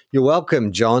 You're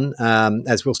welcome, John.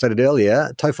 As Will stated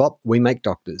earlier, TOEFOP, we make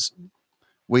doctors.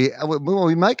 We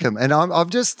make them, and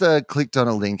I've just clicked on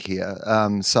a link here.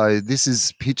 So this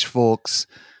is Pitchfork's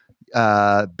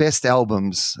best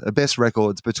albums, best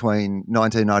records between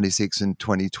 1996 and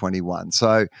 2021.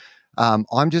 So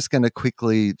I'm just going to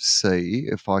quickly see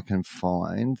if I can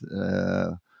find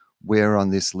where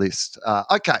on this list.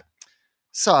 Okay,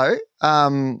 so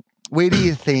where do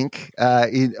you think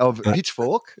of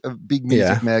Pitchfork, a big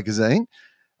music magazine?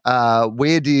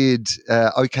 Where did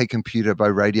OK Computer by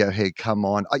Radiohead come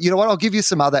on? You know what? I'll give you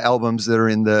some other albums that are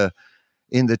in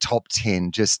the top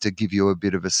 10 just to give you a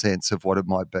bit of a sense of what it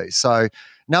might be. So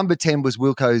number 10 was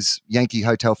Wilco's Yankee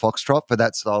Hotel Foxtrot. For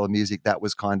that style of music, that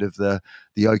was kind of the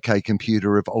OK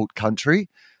Computer of alt country.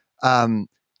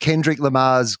 Kendrick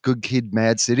Lamar's Good Kid,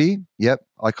 Mad City. Yep,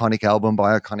 iconic album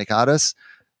by iconic artists.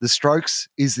 The Strokes,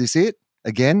 Is This It?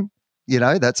 Again, you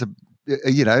know, that's a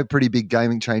pretty big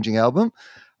gaming-changing album.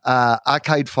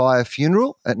 Arcade Fire,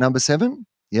 Funeral at number 7.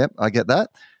 Yep, I get that.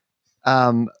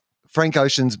 Frank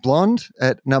Ocean's Blonde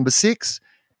at number 6.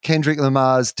 Kendrick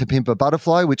Lamar's To Pimp a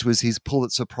Butterfly, which was his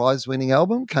Pulitzer Prize-winning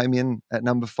album, came in at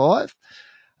number 5.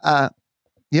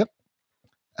 Yep.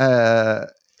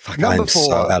 Number 4,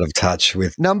 so out of touch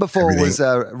with number 4 everything. Was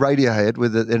Radiohead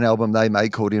with an album they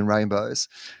made called In Rainbows.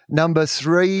 Number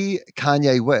 3,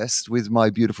 Kanye West with My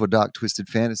Beautiful Dark Twisted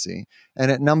Fantasy.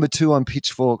 And at number 2 on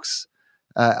Pitchfork's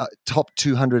top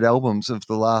 200 albums of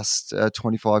the last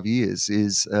 25 years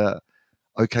is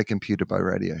OK Computer by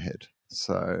Radiohead.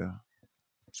 So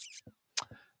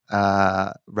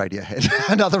Radiohead,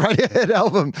 another Radiohead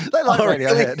album. They like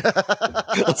Radiohead.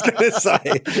 Really? I was going to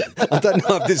say, I don't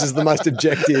know if this is the most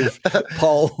objective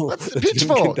poll.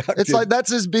 Pitchfork. It's like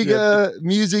that's as big a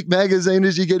music magazine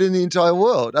as you get in the entire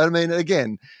world. I mean,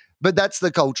 again, but that's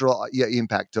the cultural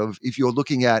impact of if you're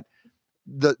looking at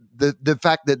the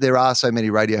fact that there are so many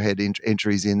Radiohead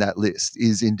entries in that list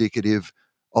is indicative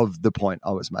of the point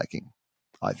I was making,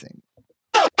 I think.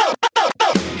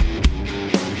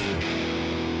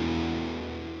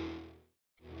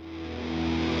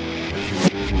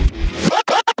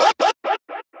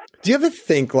 Do you ever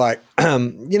think like,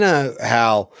 you know,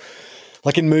 how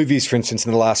like in movies, for instance,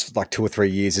 in the last like 2 or 3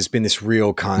 years, there's been this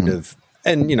real kind of,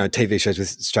 and, you know, TV shows with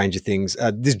Stranger Things,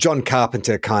 this John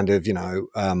Carpenter kind of, you know,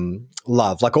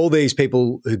 love, like all these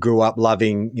people who grew up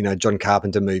loving, you know, John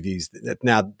Carpenter movies that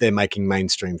now they're making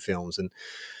mainstream films.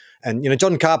 And, you know,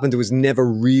 John Carpenter was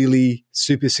never really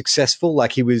super successful.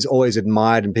 Like he was always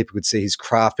admired and people could see his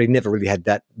craft, but he never really had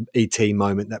that E.T.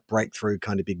 moment, that breakthrough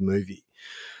kind of big movie.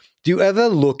 Do you ever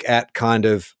look at kind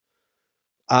of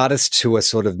artists who are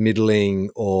sort of middling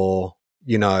or,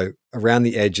 you know, around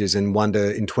the edges and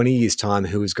wonder in 20 years' time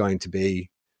who is going to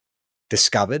be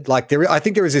discovered? Like I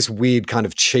think there is this weird kind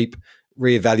of cheap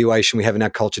reevaluation we have in our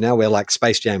culture now where like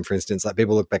Space Jam, for instance, like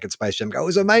people look back at Space Jam and go, it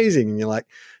was amazing. And you're like,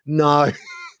 no,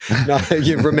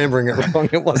 you're remembering it wrong.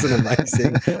 It wasn't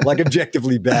amazing, like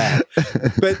objectively bad.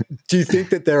 But do you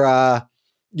think that there are,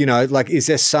 you know, like, is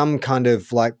there some kind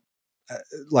of like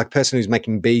person who's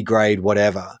making B grade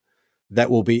whatever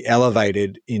that will be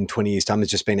elevated in 20 years' time has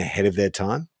just been ahead of their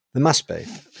time? There must be.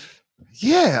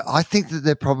 Yeah, I think that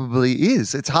there probably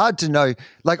is. It's hard to know.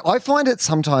 Like I find it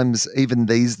sometimes even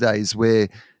these days where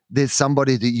there's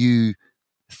somebody that you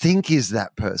think is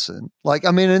that person. Like,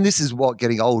 I mean, and this is what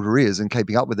getting older is and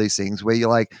keeping up with these things where you're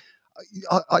like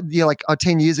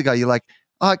 10 years ago, you're like,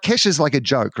 oh, Kesha's like a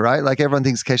joke, right? Like everyone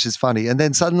thinks Kesha's funny. And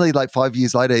then suddenly like 5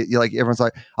 years later, you're like, everyone's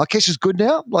like, oh, Kesha's good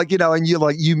now? Like, you know, and you're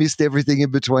like, you missed everything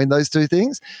in between those two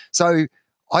things. So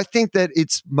I think that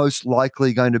it's most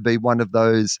likely going to be one of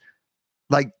those,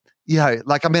 like, you know,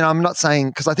 like, I mean, I'm not saying,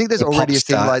 because I think there's already a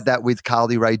thing like that with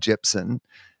Carly Rae Jepsen,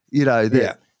 you know,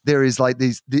 there is like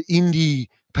the indie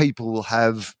people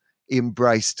have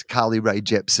embraced Carly Rae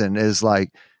Jepsen as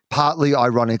like partly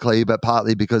ironically, but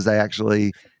partly because they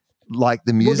actually like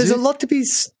the music. Well, there's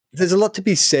a lot to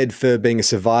be said for being a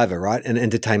survivor, right? An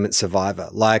entertainment survivor.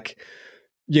 Like,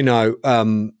 you know,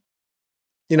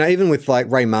 you know, even with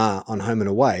like Ray Ma on Home and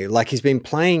Away, like he's been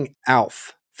playing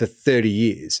Alf for 30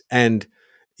 years. And,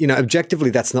 you know, objectively,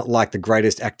 that's not like the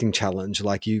greatest acting challenge,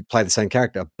 like you play the same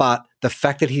character. But the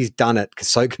fact that he's done it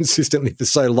so consistently for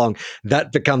so long,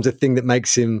 that becomes a thing that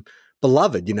makes him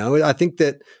beloved, you know? I think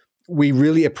that we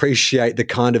really appreciate the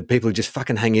kind of people who just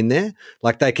fucking hang in there.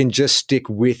 Like they can just stick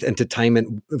with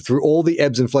entertainment through all the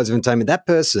ebbs and flows of entertainment. That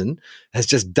person has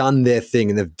just done their thing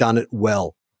and they've done it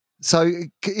well. So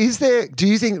do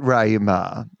you think Ray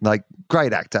Ma, like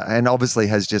great actor and obviously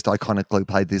has just iconically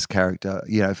played this character,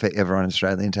 you know, forever on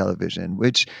Australian television,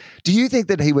 do you think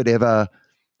that he would ever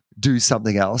do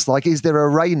something else? Like, is there a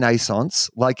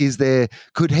renaissance? Like,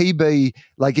 could he be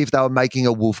like, if they were making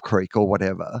a Wolf Creek or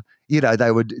whatever, you know,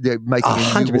 they're making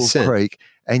a new Wolf Creek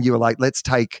and you were like, let's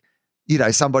take, you know,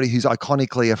 somebody who's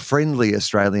iconically a friendly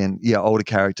Australian, older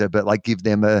character, but like give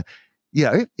them a, you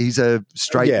know, he's a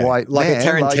straight white like man. A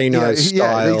Tarantino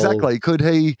style. Yeah, exactly. Could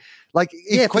he, like,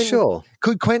 for sure.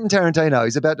 Could Quentin Tarantino,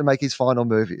 he's about to make his final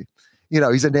movie. You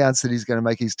know, he's announced that he's going to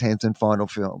make his 10th and final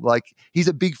film. Like, he's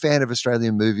a big fan of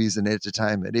Australian movies and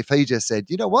entertainment. If he just said,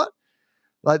 you know what?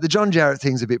 Like, the John Jarratt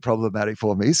thing's a bit problematic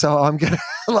for me, so I'm gonna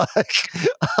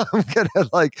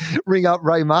ring up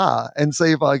Ray Ma and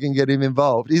see if I can get him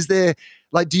involved. Is there,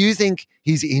 like, do you think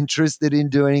he's interested in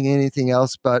doing anything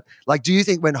else? But like, do you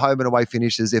think when Home and Away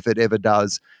finishes, if it ever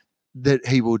does, that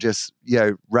he will just, you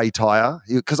know, retire?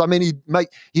 Because I mean,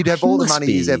 he'd have all the money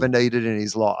he's ever needed in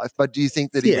his life. But do you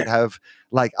think that he would have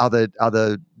like other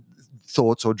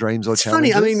thoughts or dreams or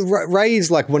challenges? Funny. I mean, Ray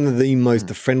is like one of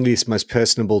the friendliest, most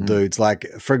personable dudes. Like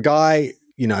for a guy,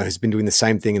 you know, who's been doing the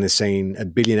same thing and has seen a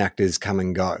billion actors come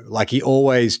and go. Like he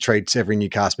always treats every new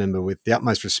cast member with the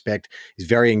utmost respect. He's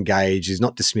very engaged. He's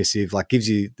not dismissive, like gives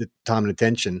you the time and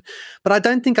attention. But I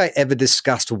don't think I ever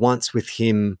discussed once with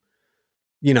him,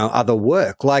 you know, other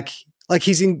work. Like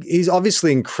he's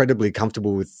obviously incredibly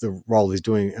comfortable with the role he's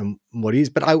doing and what he is.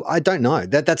 But I don't know.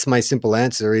 That's my simple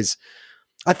answer is,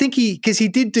 I think because he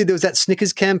did there was that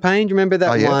Snickers campaign. Do you remember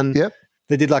that one? Yep.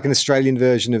 They did like an Australian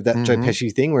version of that Joe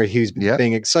Pesci thing where he was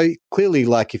being so clearly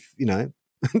like, if, you know,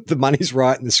 the money's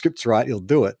right and the script's right, he'll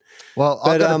do it. Well,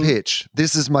 I've got a pitch.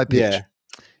 This is my pitch. Yeah.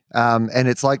 And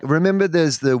it's like, remember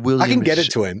there's the William. I can get it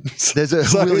to him. There's a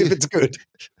so if it's good.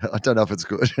 I don't know if it's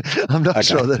good. I'm not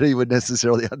sure that he would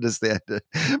necessarily understand it.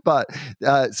 But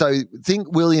so think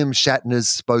William Shatner's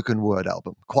spoken word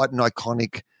album, quite an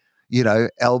iconic, you know,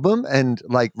 album. And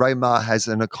like Ray Ma has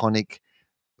an iconic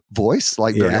voice,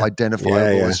 like very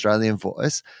identifiable Australian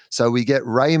voice. So we get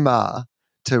Ray Ma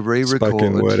to re-record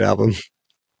spoken word album.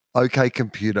 OK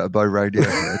Computer by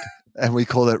Radiohead. And we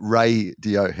call it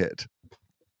Radiohead.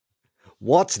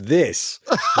 What's this?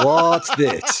 What's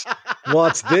this?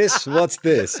 What's this? What's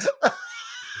this?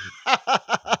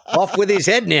 Off with his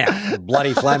head now,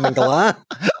 bloody flaming galah.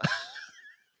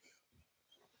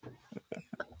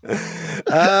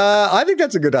 I think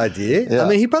that's a good idea. Yeah. I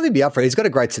mean, he'd probably be up for it. He's got a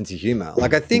great sense of humor.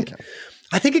 Like, I think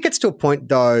it gets to a point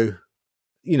though,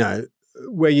 you know,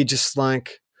 where you're just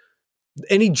like,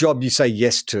 any job you say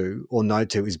yes to or no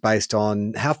to is based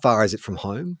on how far is it from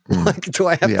home? Like, do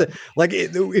I have to, like,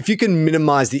 if you can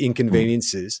minimize the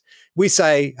inconveniences, we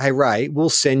say, hey, Ray, we'll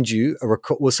send you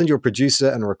a producer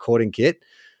and a recording kit.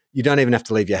 You don't even have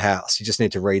to leave your house. You just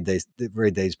need to read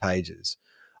these pages.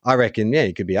 I reckon,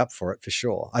 you could be up for it for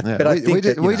sure. But I think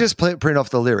we just print off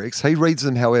the lyrics. He reads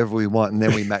them however we want, and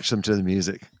then we match them to the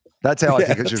music. That's how I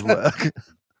think it should work.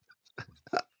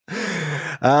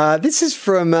 This is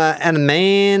from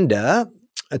Amanda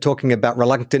talking about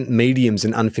reluctant mediums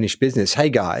and unfinished business.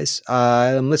 Hey, guys,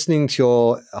 I'm listening to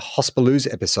your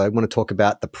Hospalooza episode. I want to talk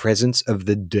about the presence of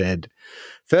the dead.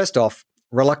 First off,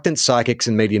 reluctant psychics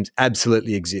and mediums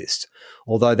absolutely exist,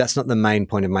 although that's not the main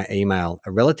point of my email.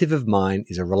 A relative of mine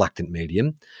is a reluctant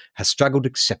medium, has struggled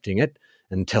accepting it,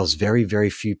 and tells very, very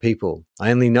few people.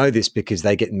 I only know this because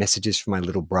they get messages from my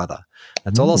little brother.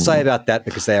 That's all I'll say about that,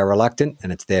 because they are reluctant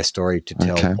and it's their story to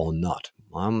tell or not.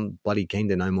 I'm bloody keen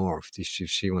to know more if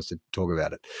she wants to talk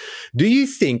about it. Do you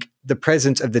think the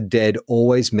presence of the dead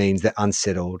always means they're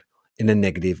unsettled in a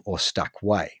negative or stuck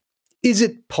way? Is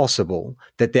it possible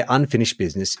that their unfinished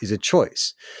business is a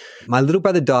choice? My little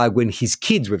brother died when his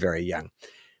kids were very young.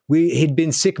 He'd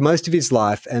been sick most of his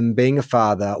life, and being a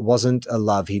father wasn't a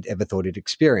love he'd ever thought he'd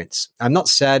experience. I'm not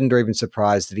saddened or even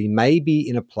surprised that he may be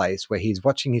in a place where he's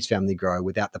watching his family grow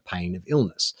without the pain of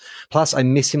illness. Plus, I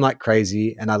miss him like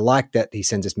crazy, and I like that he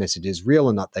sends us messages. Real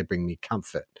or not, they bring me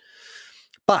comfort.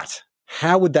 But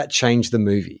how would that change the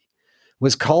movie?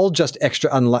 Was Cole just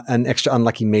an extra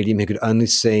unlucky medium who could only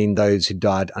see those who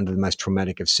died under the most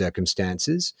traumatic of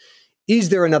circumstances? Is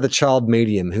there another child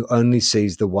medium who only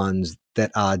sees the ones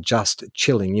that are just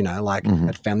chilling, like Mhm.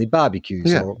 at family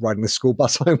barbecues Yeah. or riding the school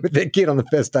bus home with their kid on the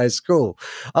first day of school.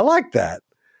 I like that.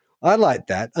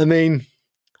 I mean,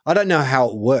 I don't know how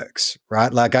it works,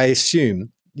 right? Like, I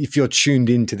assume if you're tuned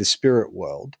into the spirit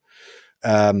world,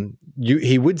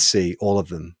 he would see all of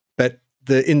them. But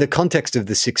in the context of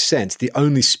the Sixth Sense, the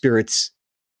only spirits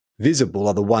visible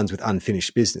are the ones with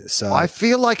unfinished business. So I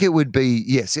feel like it would be,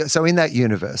 yes. So in that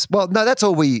universe, well, no, that's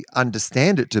all we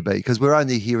understand it to be, because we're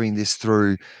only hearing this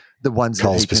through the ones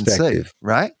Cole's that he can see, perspective.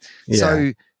 right? Yeah.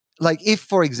 So, like, if,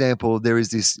 for example, there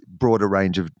is this broader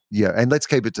range of, and let's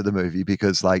keep it to the movie,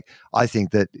 because, like, I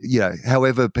think that,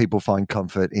 however people find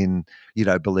comfort in,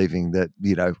 believing that,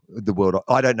 the world,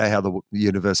 I don't know how the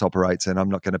universe operates, and I'm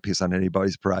not going to piss on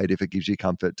anybody's parade if it gives you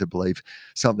comfort to believe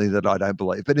something that I don't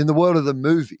believe. But in the world of the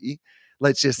movie,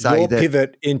 let's just say your that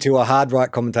pivot into a hard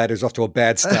right commentator is off to a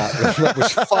bad start. That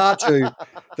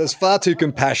was far too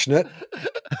compassionate.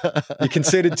 You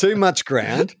conceded too much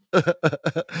ground.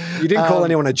 You didn't call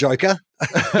anyone a joker,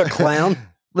 a clown.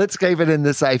 Let's keep it in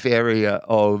the safe area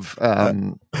of,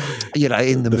 in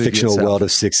the movie fictional itself. world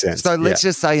of Sixth Sense. So let's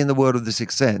just say in the world of the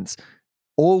Sixth Sense,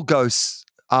 all ghosts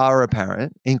are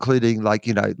apparent, including like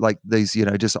these,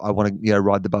 just I want to,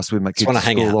 ride the bus with my kids to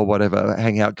school or whatever,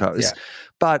 hang out ghosts. Yeah.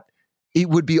 But it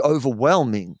would be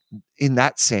overwhelming in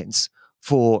that sense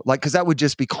for because that would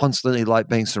just be constantly like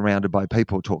being surrounded by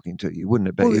people talking to you, wouldn't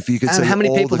it be? If you could see how many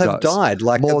all people the have ghosts, died,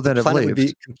 like more than have lived, would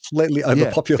be completely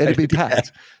overpopulated. It'd be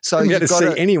packed. So you've got to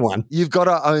see anyone. You've got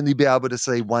to only be able to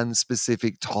see one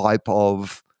specific type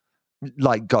of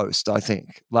like ghost, I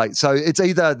think. So it's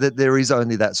either that there is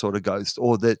only that sort of ghost,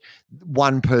 or that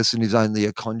one person is only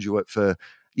a conduit for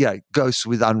ghosts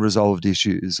with unresolved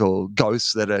issues, or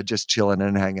ghosts that are just chilling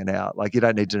and hanging out. Like, you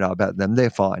don't need to know about them. They're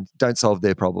fine. Don't solve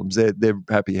their problems. They're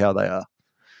happy how they are.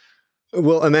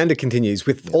 Well, Amanda continues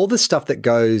with all the stuff that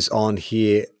goes on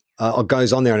here, or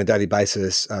goes on there on a daily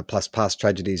basis, plus past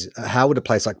tragedies. How would a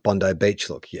place like Bondi Beach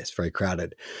look? Yes, very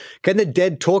crowded. Can the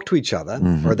dead talk to each other,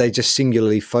 or are they just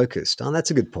singularly focused? Oh,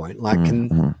 that's a good point. Like,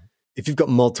 if you've got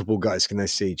multiple ghosts, can they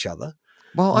see each other?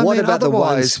 Well, I mean,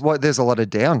 otherwise, there's a lot of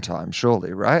downtime,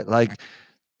 surely, right? Like,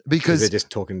 because they're just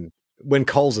talking when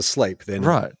Cole's asleep. Then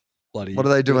right. What are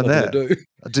they doing there?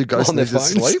 Do ghosts need to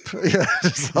sleep? Yeah,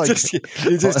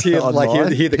 you just hear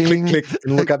hear the click click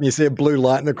and look up and you see a blue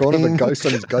light in the corner of a ghost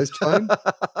on his ghost phone.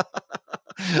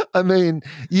 I mean,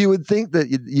 you would think that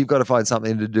you've got to find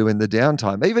something to do in the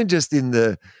downtime, even just in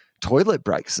the toilet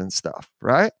breaks and stuff,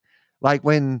 right? Like,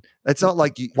 when it's not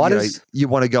like you want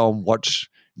to go and watch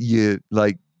your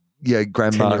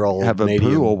grandma have a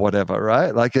poo or whatever,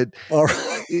 right? Like it.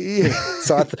 Yeah.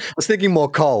 So I was thinking more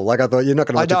Cole. Like, I thought you're not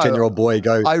going to watch a 10-year-old boy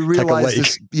go. I realized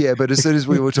this, but as soon as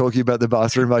we were talking about the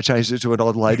bathroom, I changed it to an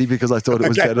old lady because I thought it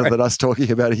was better than us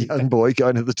talking about a young boy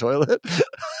going to the toilet.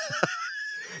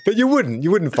 But you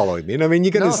wouldn't follow him in. I mean,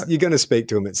 you're going to speak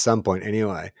to him at some point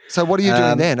anyway. So what are you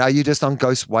doing then? Are you just on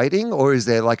ghost waiting, or is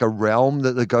there like a realm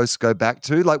that the ghosts go back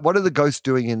to? Like, what are the ghosts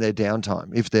doing in their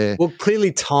downtime? Well,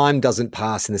 clearly time doesn't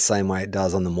pass in the same way it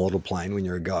does on the mortal plane when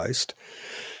you're a ghost,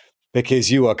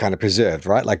 because you are kind of preserved,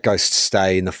 right? Like, ghosts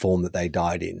stay in the form that they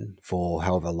died in for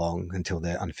however long until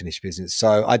their unfinished business.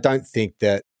 So I don't think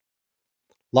that,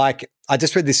 like, I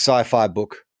just read this sci-fi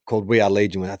book called We Are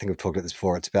Legion. I think I've talked about this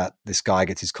before. It's about this guy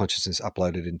gets his consciousness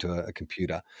uploaded into a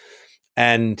computer,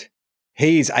 and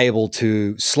he's able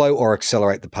to slow or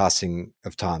accelerate the passing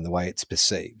of time the way it's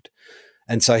perceived.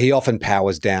 And so he often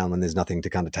powers down when there's nothing to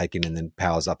kind of take in, and then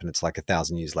powers up and it's like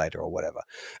 1,000 years later or whatever.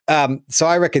 So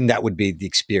I reckon that would be the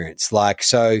experience. Like,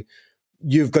 so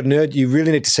you've got you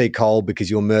really need to see Cole because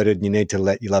you're murdered and you need to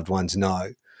let your loved ones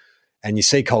know. And you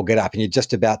see Cole get up and you're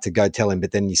just about to go tell him,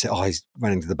 but then you say, oh, he's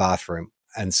running to the bathroom.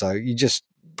 And so you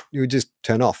would just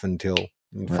turn off until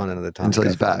you find another time until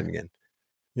he's back again.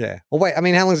 Yeah. Well, wait. I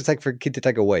mean, how long does it take for a kid to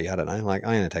take a wee? I don't know. Like,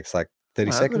 I only takes like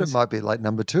 30 seconds. But it might be like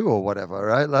number 2 or whatever,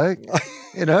 right? Like,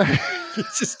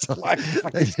 It's just like,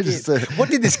 what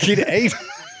did this kid eat?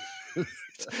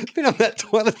 He's been on that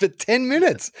toilet for 10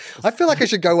 minutes. I feel like I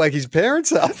should go wake his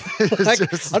parents up. Like,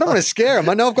 I don't want to scare him.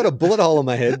 I know I've got a bullet hole in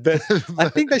my head, but I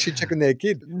think they should check on their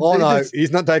kid. Oh, no,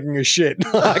 he's not taking a shit.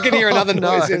 I can hear another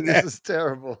noise in there. This is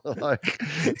terrible. Like,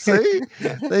 see?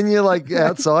 Then you're like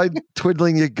outside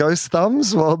twiddling your ghost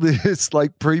thumbs while this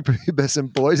like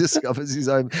prepubescent boy discovers his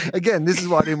own. Again, this is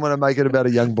why I didn't want to make it about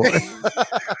a young boy.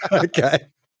 Okay.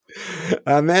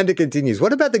 Amanda continues.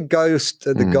 What about the ghost?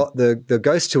 The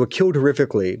ghosts who were killed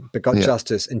horrifically but got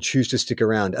justice and choose to stick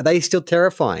around? Are they still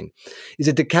terrifying? Is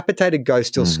a decapitated ghost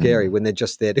still scary when they're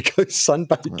just there to go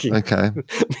sunbaking? Okay, I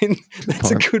mean,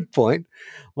 that's a good point.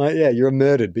 Like, yeah, you're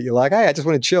murdered, but you're like, hey, I just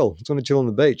want to chill. I just want to chill on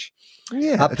the beach.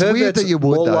 Yeah, it's weird that you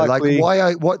would though. Likely,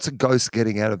 like, what's a ghost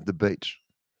getting out of the beach?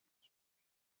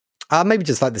 Maybe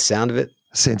just like the sound of it.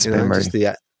 Sense memory. Just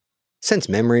the sense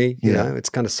memory. You know, it's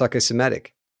kind of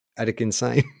psychosomatic. Addict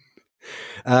insane.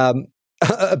 A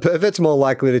pervert's more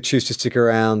likely to choose to stick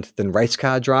around than race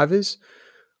car drivers.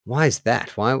 Why is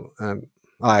that? Why? All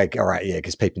right, yeah,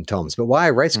 because peeping toms. But why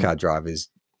are race car drivers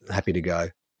happy to go?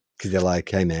 Because they're like,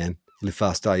 hey, man, live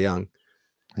fast, die young.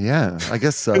 Yeah, I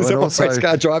guess so. Is that what race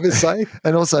car drivers say?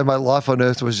 And also, my life on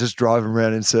Earth was just driving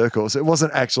around in circles. It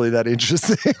wasn't actually that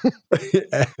interesting.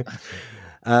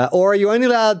 Or are you only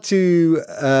allowed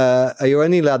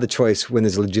the choice when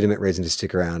there's a legitimate reason to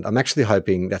stick around? I'm actually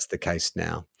hoping that's the case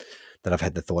now that I've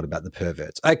had the thought about the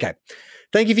perverts. Okay.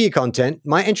 Thank you for your content.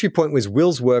 My entry point was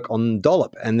Will's work on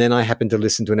Dollop, and then I happened to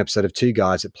listen to an episode of Two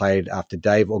Guys that played after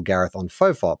Dave or Gareth on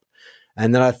Fofop.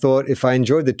 And then I thought, if I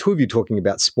enjoyed the two of you talking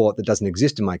about sport that doesn't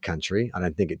exist in my country, I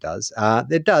don't think it does.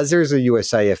 It does. There is a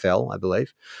USAFL, I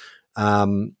believe. I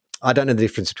don't know the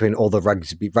difference between all the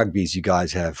rugbies you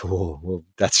guys have. Oh, well,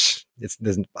 there's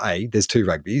two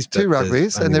rugbies. Two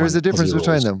rugbies, and there is a difference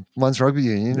between them. One's rugby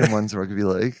union and one's rugby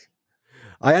league.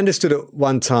 I understood it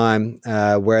one time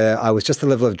where I was just the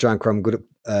level of drunk where I'm good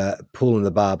at pool in the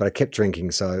bar, but I kept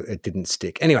drinking, so it didn't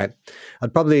stick. Anyway,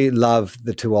 I'd probably love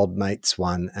the two old mates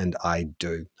one, and I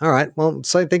do. All right. Well,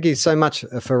 so thank you so much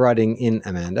for writing in,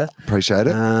 Amanda. Appreciate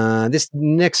it. This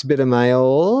next bit of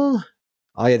mail.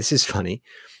 Oh, yeah, this is funny.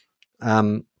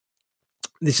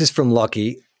 This is from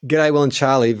Lockie. G'day, Will and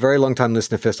Charlie. Very long time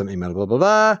listener, first time email, blah,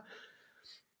 blah,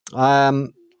 blah.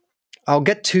 I'll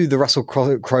get to the Russell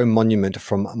Crowe monument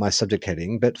from my subject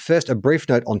heading, but first a brief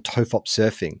note on Tofop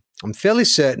surfing. I'm fairly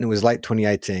certain it was late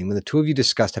 2018 when the two of you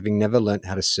discussed having never learnt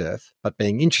how to surf, but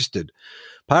being interested.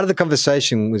 Part of the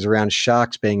conversation was around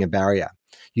sharks being a barrier.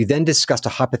 You then discussed a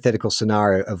hypothetical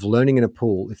scenario of learning in a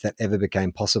pool if that ever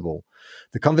became possible.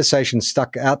 The conversation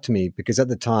stuck out to me because at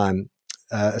the time,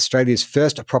 Australia's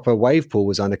first proper wave pool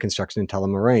was under construction in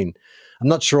Tullamarine. I'm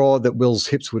not sure that Will's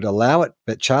hips would allow it,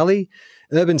 but Charlie,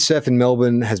 Urban Surf in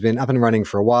Melbourne has been up and running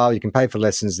for a while. You can pay for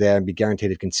lessons there and be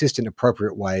guaranteed consistent,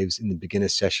 appropriate waves in the beginner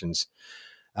sessions.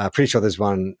 Pretty sure there's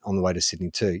one on the way to Sydney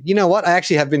too. You know what? I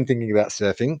actually have been thinking about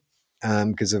surfing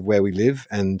because of where we live,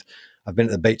 and I've been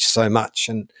at the beach so much,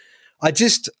 and I'm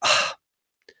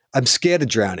scared of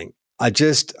drowning. I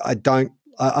can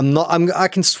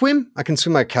swim. I can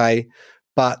swim okay,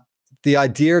 but the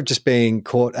idea of just being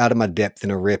caught out of my depth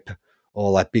in a rip or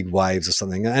like big waves or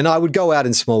something, and I would go out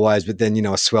in small waves, but then,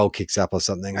 a swell kicks up or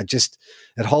something.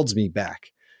 It holds me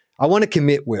back. I want to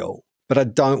commit, Will, but I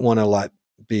don't want to like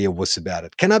be a wuss about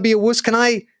it. Can I be a wuss? Can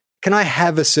I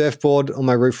have a surfboard on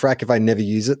my roof rack if I never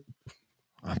use it?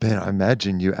 I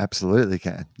imagine you absolutely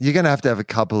can. You're going to have a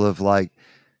couple of like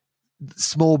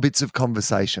small bits of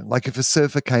conversation. Like if a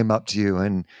surfer came up to you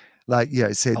and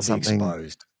said I'll something. Be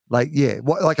exposed. Would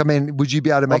you be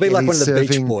able to make I'll be like one surfing, of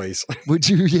the Beach Boys. Would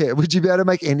you be able to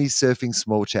make any surfing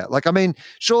small chat?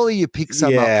 Surely you pick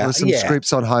some up for some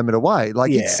scripts on Home and Away.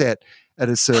 It's set at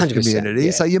a surf community.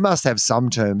 Yeah. So you must have some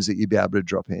terms that you'd be able to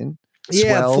drop in.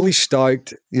 Yeah, Swell. fully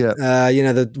stoked. Yeah.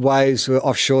 The waves were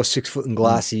offshore, 6 foot and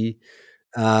glassy.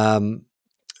 Hang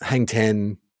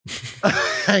 10.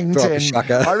 Hang 10.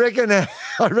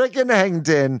 I reckon Hang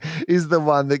 10 is the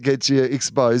one that gets you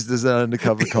exposed as an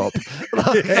undercover cop.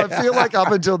 I feel like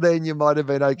up until then you might have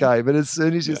been okay, but as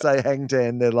soon as you say Hang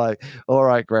 10, they're like, all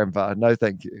right, Grandpa, no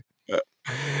thank you.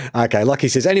 Okay, Lucky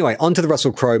says, anyway, on to the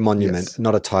Russell Crowe monument,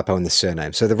 not a typo in the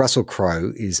surname. So the Russell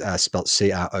Crowe is spelt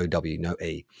C-R-O-W, no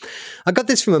E. I got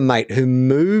this from a mate who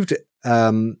moved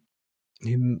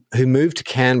to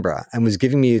Canberra and was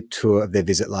giving me a tour of their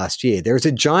visit last year. There is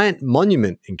a giant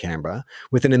monument in Canberra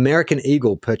with an American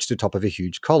eagle perched atop of a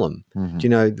huge column. Mm-hmm. Do you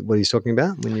know what he's talking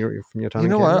about from your time in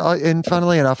Canberra? What? And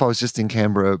funnily enough, I was just in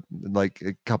Canberra like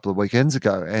a couple of weekends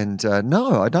ago, and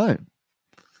no, I don't.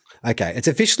 Okay, it's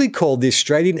officially called the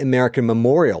Australian-American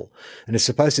Memorial and is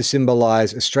supposed to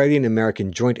symbolise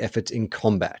Australian-American joint efforts in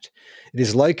combat. It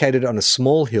is located on a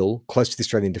small hill close to the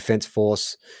Australian Defence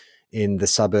Force in the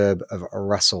suburb of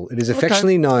Russell. It is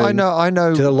affectionately known. I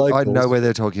know to the locals. I know where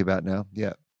they're talking about now.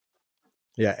 Yeah.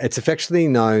 Yeah, it's affectionately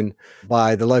known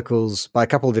by the locals by a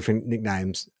couple of different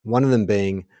nicknames, one of them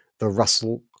being the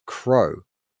Russell Crowe.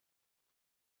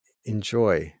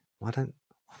 Enjoy. Why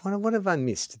What have I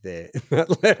missed there?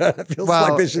 That letter? It feels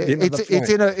like there should be another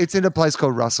point. It's in a place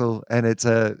called Russell, and it's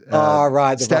a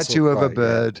the statue Russell of a Crowe,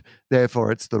 bird. Yeah.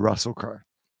 Therefore, it's the Russell Crowe.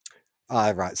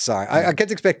 Right. Sorry. I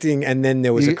kept expecting, and then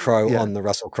there was a crow on the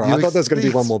Russell Crowe. I thought there was going to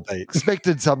be one more beat.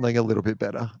 Expected something a little bit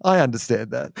better. I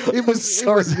understand that. It was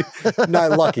sorry. No,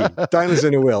 Lockie, don't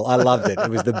listen to Will. I loved it. It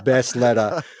was the best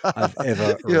letter I've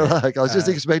ever You're read. like, I was just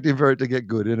expecting for it to get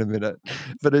good in a minute,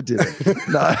 but it didn't.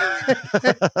 No.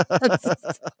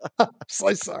 I'm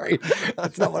so sorry.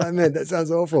 That's not what I meant. That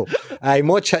sounds awful. Hey,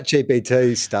 more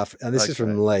ChatGPT stuff. And this is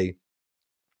from Lee.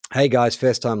 Hey guys,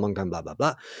 first time, long time, blah, blah,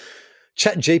 blah.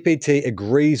 ChatGPT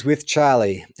agrees with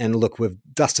Charlie. And look, we've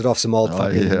dusted off some old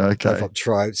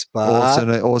tropes, but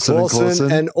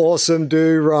awesome and awesome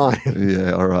do rhyme.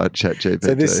 Yeah, all right, ChatGPT.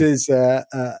 So this is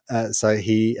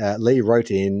Lee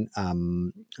wrote in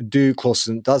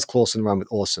does Clawson rhyme with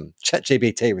awesome?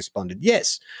 ChatGPT responded,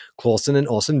 yes, Clawson and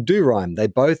awesome do rhyme. They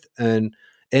both end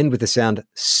with the sound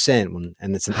sen,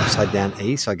 and it's an upside down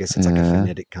E, so I guess it's like a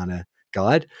phonetic kind of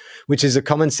guide, which is a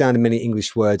common sound in many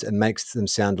English words and makes them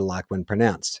sound alike when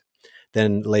pronounced.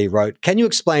 Then Lee wrote, can you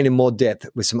explain in more depth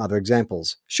with some other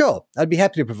examples? Sure, I'd be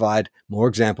happy to provide more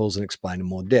examples and explain in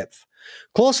more depth.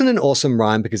 Clawson and awesome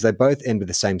rhyme because they both end with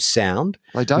the same sound,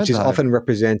 which is often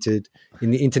represented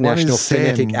in the International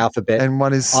Phonetic Alphabet, and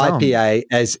one is IPA,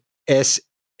 as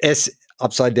S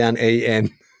upside down EN.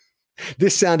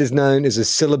 This sound is known as a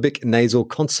syllabic nasal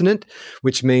consonant,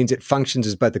 which means it functions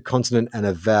as both a consonant and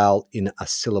a vowel in a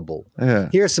syllable. Yeah.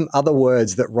 Here are some other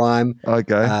words that rhyme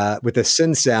with a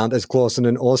sin sound as Clawson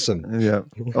and awesome. Yeah.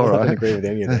 All right. I don't agree with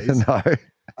any of these. No.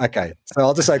 Okay. So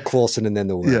I'll just say Clawson and then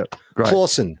the word. Yeah. Great.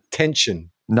 Clawson,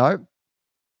 tension. No.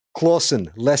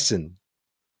 Clawson, lesson.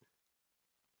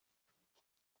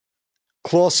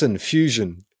 Clawson,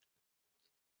 fusion.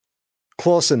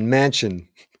 Clawson, mansion.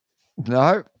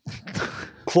 No.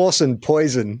 Clawson,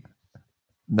 poison.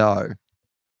 No.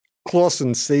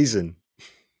 Clawson, season.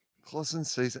 Clawson,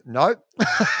 season. No.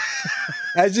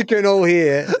 As you can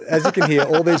hear,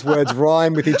 all these words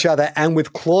rhyme with each other and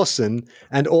with Clawson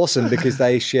and awesome because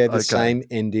they share the same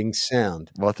ending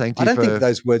sound. Well, thank you. I don't think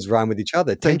those words rhyme with each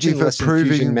other. Thank you for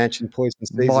proving fusion, mansion, poison,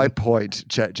 season. My point,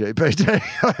 ChatGPT.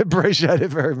 I appreciate it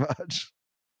very much.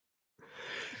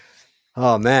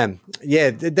 Oh man, yeah,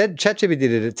 that ChatGPT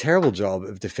did a terrible job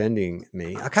of defending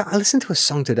me. I listened to a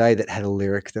song today that had a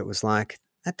lyric that was like,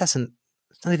 it's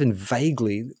not even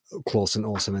vaguely Clawson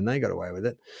awesome, and they got away with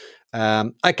it.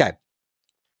 Okay,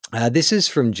 this is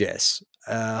from Jess.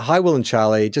 Hi, Will and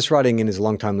Charlie, just writing in as a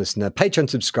long-time listener, Patreon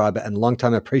subscriber, and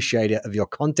long-time appreciator of your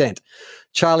content.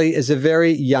 Charlie, as a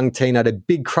very young teen, I had a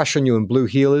big crush on you in Blue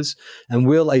Heelers, and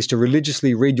Will, I used to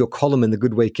religiously read your column in the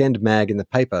Good Weekend mag in the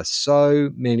paper so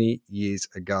many years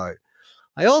ago.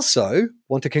 I also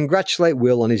want to congratulate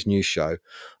Will on his new show.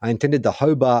 I attended the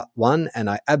Hobart one,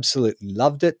 and I absolutely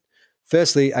loved it.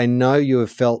 Firstly, I know you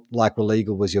have felt like Will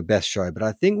Eagle was your best show, but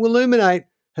I think Willuminate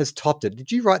has topped it.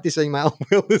 Did you write this email,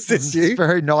 Will? Is this you? It's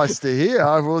very nice to hear,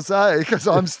 I will say, because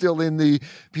I'm still in the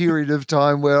period of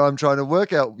time where I'm trying to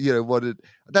work out,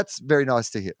 that's very nice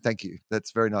to hear. Thank you.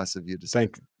 That's very nice of you to say.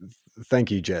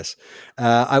 Thank you, Jess.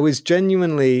 I was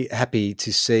genuinely happy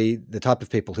to see the type of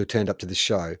people who turned up to the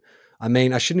show. I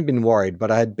mean, I shouldn't have been worried, but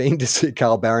I had been to see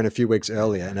Carl Barron a few weeks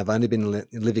earlier, and I've only been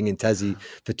living in Tassie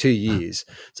for 2 years.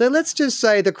 So let's just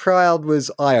say the crowd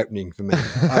was eye-opening for me.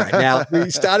 All right, now,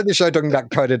 we started the show talking about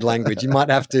coded language. You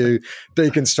might have to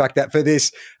deconstruct that for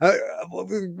this.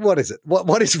 What is it?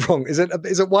 What is wrong? Is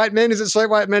it white men? Is it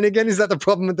straight white men again? Is that the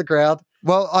problem with the crowd?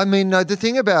 Well, I mean, no, the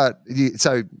thing about –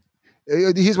 so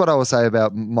here's what I will say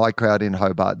about my crowd in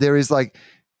Hobart. There is like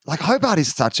Hobart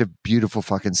is such a beautiful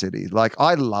fucking city. Like,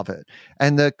 I love it.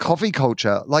 And the coffee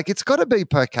culture, like, it's got to be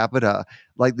per capita.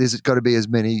 Like, there's got to be as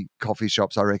many coffee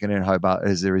shops, I reckon, in Hobart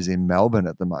as there is in Melbourne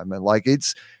at the moment. Like,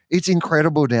 it's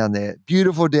incredible down there,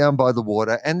 beautiful down by the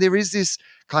water. And there is this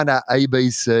kind of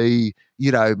ABC,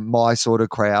 my sort of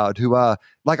crowd who are,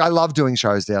 like, I love doing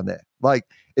shows down there. Like,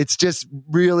 it's just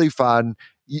really fun.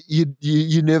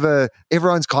 You never,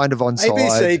 everyone's kind of on side.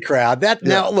 ABC crowd.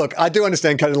 Now, look, I do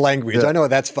understand coded language. Yeah. I know what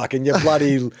that's fucking. You're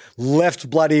bloody left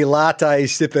bloody latte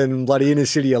sipping bloody inner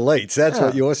city elites. That's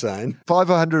what you're saying.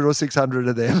 500 or 600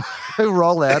 of them who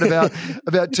roll out.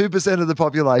 About 2% of the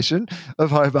population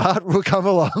of Hobart will come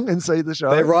along and see the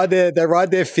show. They ride their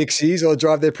fixies or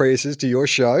drive their Priuses to your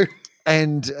show.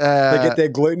 And they get their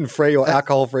gluten-free or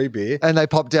alcohol-free beer. And they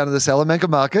pop down to the Salamanca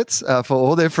markets for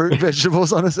all their fruit and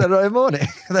vegetables on a Saturday morning.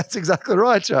 That's exactly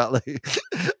right, Charlie.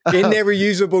 In their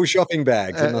reusable shopping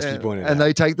bags, it must be pointed out. And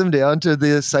they take them down to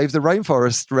the Save the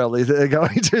Rainforest rally that they're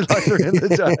going to later in the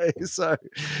day. So,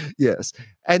 yes.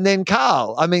 And then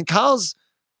Carl. I mean, Carl's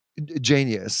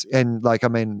genius. And like, I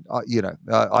mean,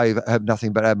 I have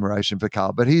nothing but admiration for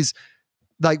Carl, but he's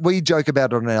like, we joke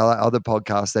about it on our other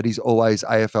podcast that he's always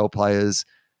AFL players'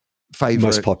 favorite,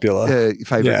 most popular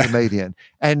favorite comedian,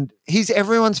 and he's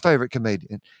everyone's favorite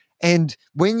comedian. And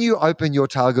when you open your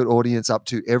target audience up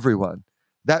to everyone,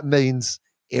 that means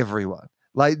everyone.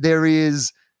 Like, there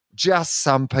is just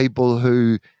some people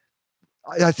who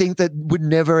I think that would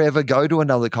never ever go to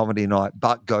another comedy night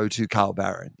but go to Carl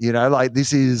Barron. You know, like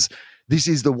this is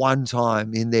the one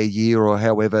time in their year or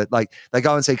however, like they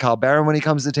go and see Carl Barron when he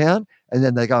comes to town, and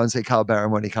then they go and see Carl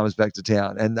Barron when he comes back to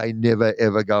town, and they never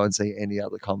ever go and see any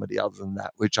other comedy other than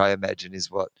that, which I imagine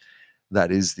is what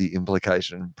that is the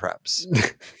implication, perhaps.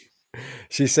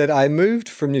 She said, I moved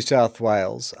from New South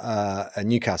Wales,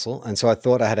 Newcastle, and so I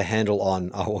thought I had a handle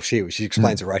on, she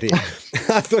explains it right here.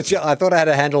 I thought I had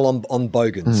a handle on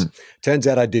bogans. Turns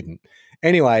out I didn't.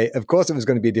 Anyway, of course it was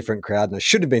going to be a different crowd, and I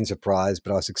should have been surprised,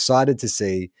 but I was excited to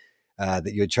see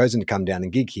that you had chosen to come down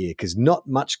and gig here, because not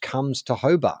much comes to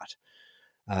Hobart.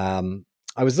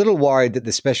 I was a little worried that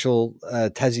the special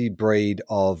Tassie breed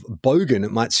of bogan,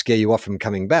 it might scare you off from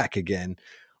coming back again.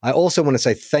 I also want to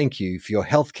say thank you for your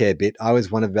healthcare bit. I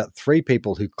was one of about 3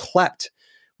 people who clapped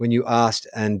when you asked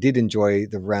and did enjoy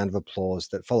the round of applause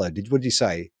that followed. What did you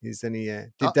say? Is any?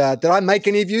 Did I make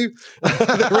any of you? Are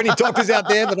there any doctors out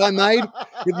there that I made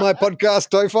with my podcast,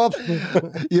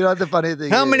 Tofop? You know, the funny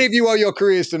thing How many of you owe your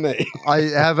careers to me? I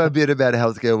have a bit about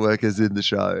healthcare workers in the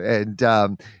show, and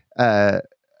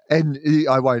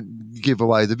I won't give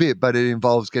away the bit, but it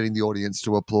involves getting the audience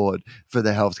to applaud for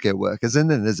the healthcare workers.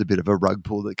 And then there's a bit of a rug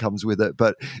pull that comes with it.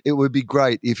 But it would be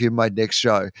great if in my next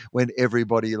show, when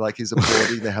everybody like is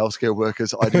applauding the healthcare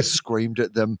workers, I just screamed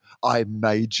at them, I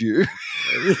made you.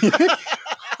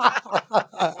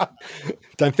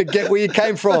 Don't forget where you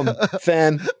came from,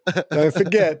 fam. Don't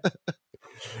forget.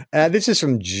 This is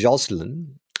from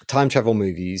Jocelyn. Time travel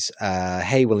movies.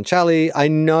 Hey, Will and Charlie, I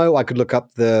know I could look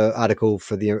up the article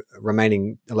for the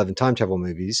remaining 11 time travel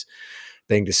movies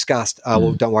being discussed.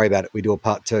 Well, don't worry about it. We do a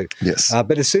part 2. Yes.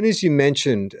 But as soon as you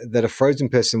mentioned that a frozen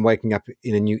person waking up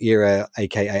in a new era,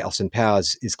 aka Austin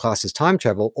Powers, is classed as time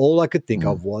travel, all I could think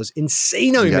of was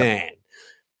Encino Man.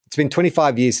 It's been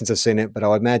 25 years since I've seen it, but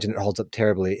I imagine it holds up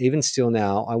terribly. Even still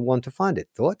now, I want to find it.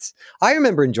 Thoughts? I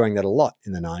remember enjoying that a lot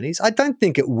in the 90s. I don't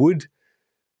think it would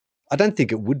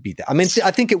be that. I mean,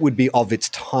 I think it would be of its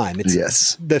time.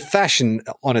 It's the fashion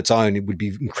on its own. It would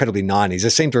be incredibly 90s. I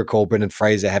seem to recall Brendan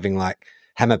Fraser having like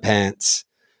hammer pants,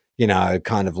 you know,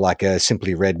 kind of like a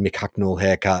Simply Red Mick Hucknall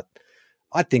haircut.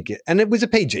 I think and it was a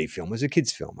PG film. It was a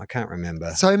kid's film. I can't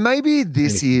remember. So maybe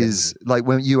this is like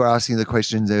when you were asking the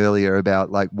questions earlier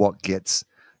about like what gets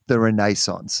the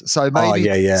Renaissance. So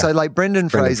maybe, so like Brendan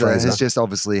Fraser has just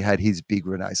obviously had his big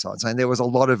Renaissance, and there was a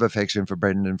lot of affection for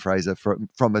Brendan Fraser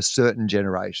from a certain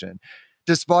generation,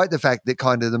 despite the fact that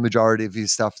kind of the majority of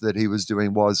his stuff that he was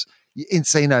doing was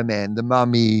Encino Man, The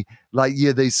Mummy, like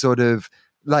these sort of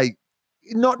like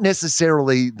not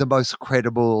necessarily the most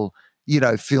credible, you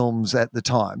know, films at the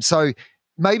time. So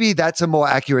maybe that's a more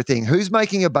accurate thing. Who's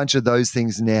making a bunch of those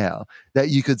things now that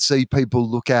you could see people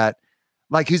look at?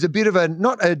 Like, who's a bit of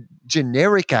not a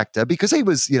generic actor, because he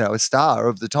was, you know, a star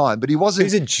of the time, but he wasn't.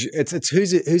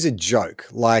 Who's a joke?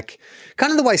 Like,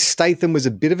 kind of the way Statham was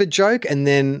a bit of a joke, and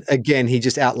then again he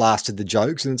just outlasted the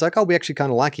jokes, and it's like, oh, we actually kind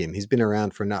of like him. He's been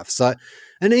around for enough. So,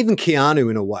 and even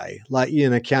Keanu in a way, like, you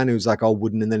know, Keanu was like, oh,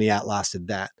 wouldn't, and then he outlasted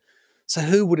that. So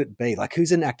who would it be? Like,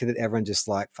 who's an actor that everyone just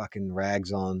like fucking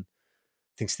rags on?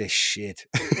 Thinks they're shit.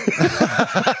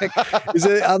 Because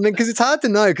it's hard to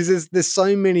know, because there's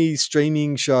so many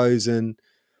streaming shows, and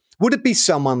would it be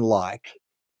someone like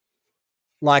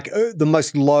the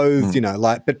most loathed, you know,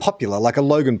 like but popular, like a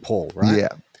Logan Paul, right? Yeah,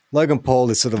 Logan Paul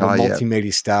is sort of a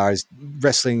multimedia star, is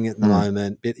wrestling at the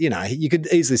moment, but you know, you could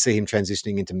easily see him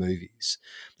transitioning into movies,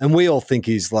 and we all think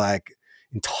he's like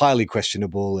entirely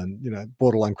questionable and, you know,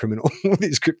 borderline criminal with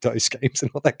his crypto schemes and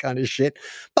all that kind of shit,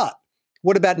 but.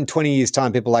 What about in 20 years'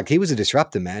 time, people like, he was a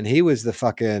disruptor, man. He was the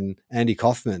fucking Andy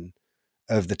Kaufman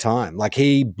of the time. Like,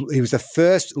 he was the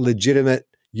first legitimate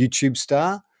YouTube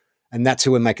star, and that's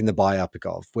who we're making the biopic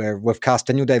of, where we've cast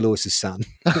Daniel Day-Lewis's son.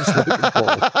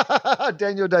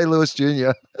 Daniel Day-Lewis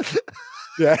Jr.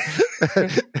 Yeah.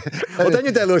 Well,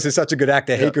 Daniel Day-Lewis is such a good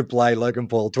actor, he could play Logan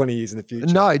Paul 20 years in the future.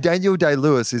 No, Daniel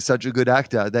Day-Lewis is such a good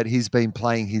actor that he's been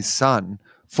playing his son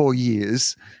for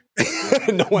years,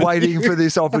 waiting for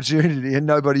this opportunity, and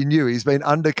nobody knew. He's been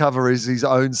undercover as his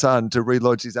own son to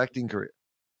relaunch his acting career.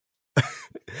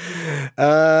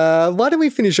 Why don't we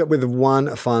finish up with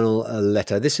one final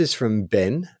letter? This is from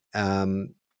Ben.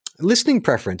 Listening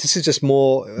preference. This is just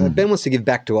more, Ben wants to give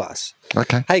back to us.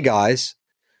 Okay. Hey guys,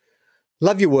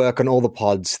 Love your work on all the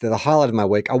pods. They're the highlight of my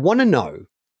week. I want to know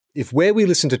if where we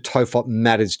listen to TOFOP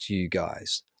matters to you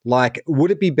guys. Like,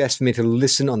 would it be best for me to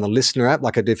listen on the listener app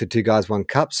like I do for Two Guys, One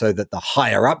Cup so that the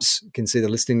higher ups can see the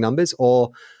listening numbers?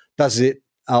 Or does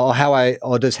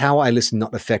how I listen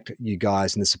not affect you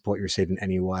guys and the support you receive in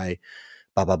any way?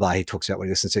 Blah, blah, blah. He talks about what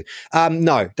he listens to.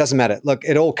 No, doesn't matter. Look,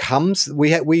 it all comes.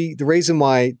 The reason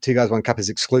why Two Guys, One Cup is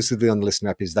exclusively on the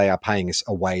listener app is they are paying us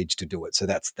a wage to do it. So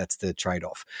that's the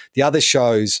trade-off. The other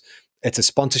shows, it's a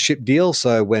sponsorship deal.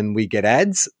 So when we get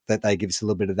ads, that they give us a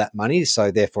little bit of that money.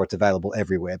 So therefore it's available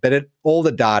everywhere. But all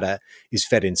the data is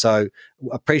fed in. So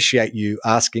appreciate you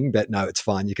asking, but no, it's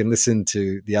fine. You can listen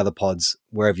to the other pods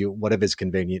whatever's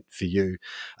convenient for you.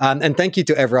 And thank you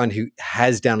to everyone who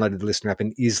has downloaded the listener app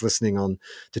and is listening on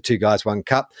to Two Guys, One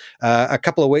Cup. A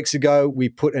couple of weeks ago, we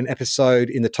put an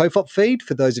episode in the TOFOP feed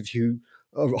for those of you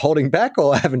holding back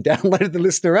or haven't downloaded the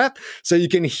listener app, so you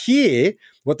can hear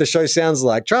what the show sounds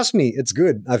like. Trust me, it's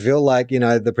good. I feel like,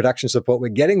 the production support we're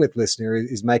getting with listener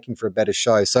is making for a better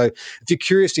show. So if you're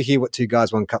curious to hear what Two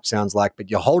Guys, One Cup sounds like, but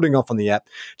you're holding off on the app,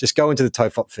 just go into the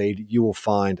TOFOP feed. You will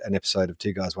find an episode of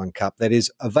Two Guys, One Cup that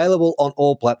is available on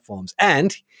all platforms.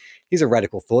 And here's a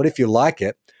radical thought. If you like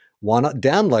it, why not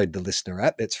download the listener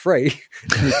app? It's free.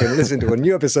 You can listen to a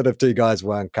new episode of Two Guys,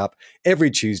 One Cup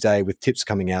every Tuesday with tips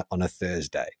coming out on a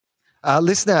Thursday.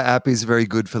 Listener app is very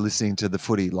good for listening to the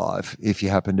footy live if you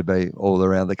happen to be all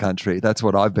around the country. That's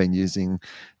what I've been using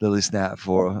the Listener app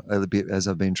for a bit as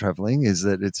I've been travelling, is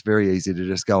that it's very easy to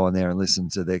just go on there and listen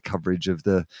to their coverage of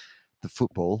the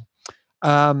football.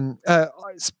 Can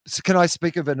I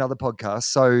speak of another podcast?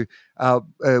 So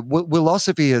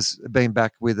Willosophy has been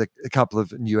back with a couple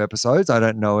of new episodes. I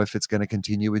don't know if it's going to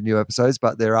continue with new episodes,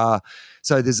 but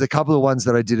there's a couple of ones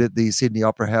that I did at the Sydney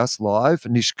Opera House live.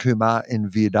 Nish Kumar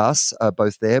and Virdas are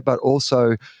both there, but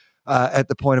also at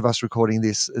the point of us recording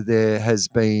this, there has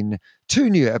been 2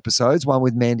 new episodes, one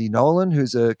with Mandy Nolan,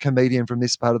 who's a comedian from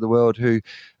this part of the world who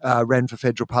ran for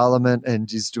federal parliament and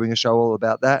is doing a show all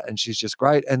about that, and she's just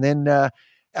great. And then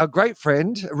our great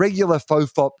friend, regular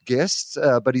FOFOP guest,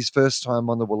 but his first time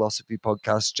on the Willosophy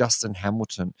podcast, Justin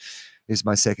Hamilton, is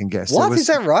my second guest. What? Is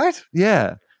that right?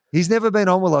 Yeah. He's never been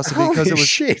on Willosophy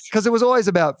because it was always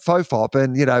about FOFOP,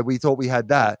 and we thought we had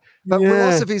that. But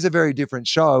Willosophy is a very different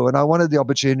show, and I wanted the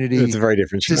opportunity it's a very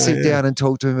different show, to sit down and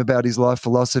talk to him about his life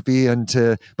philosophy,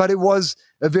 but it was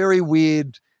a very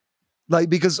weird,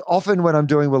 because often when I'm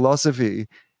doing Willosophy,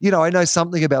 I know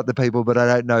something about the people, but I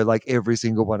don't know every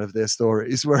single one of their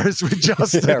stories. Whereas with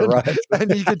Justin, right.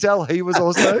 And you could tell he was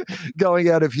also going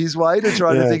out of his way to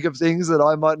try to think of things that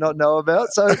I might not know about.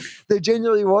 So there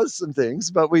genuinely was some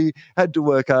things, but we had to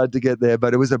work hard to get there.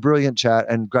 But it was a brilliant chat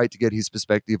and great to get his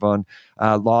perspective on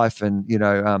life and,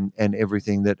 and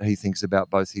everything that he thinks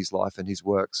about both his life and his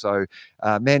work. So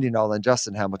Mandy Nolan,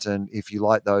 Justin Hamilton, if you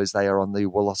like those, they are on the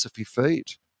Willosophy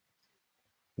feed.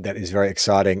 That is very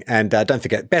exciting. And don't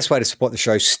forget, best way to support the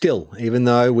show still, even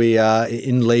though we are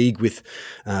in league with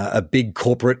a big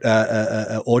corporate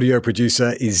audio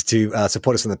producer, is to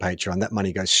support us on the Patreon. That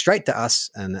money goes straight to us,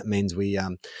 and that means we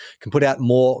can put out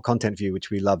more content for you,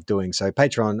 which we love doing. So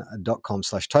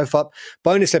patreon.com/TOFOP.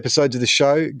 Bonus episodes of the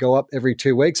show go up every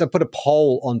 2 weeks. I put a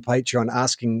poll on Patreon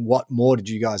asking what more did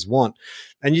you guys want?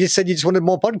 And you just said you just wanted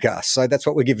more podcasts. So that's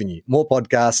what we're giving you, more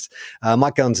podcasts.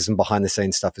 Might go into some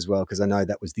behind-the-scenes stuff as well, because I know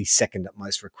that was the second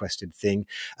most requested thing.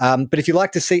 But if you'd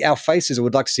like to see our faces or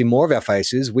would like to see more of our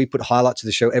faces, we put highlights of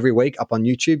the show every week up on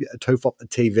YouTube, TOFOP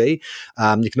TV.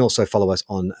 You can also follow us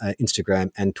on Instagram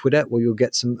and Twitter, where you'll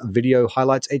get some video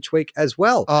highlights each week as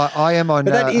well. I am on.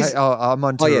 I'm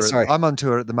on tour. Oh, yeah, sorry. I'm on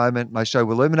tour at the moment. My show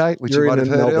Illuminate, which you might have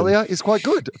heard earlier, is quite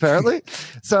good, apparently.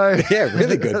 So yeah,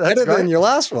 really good. Better than your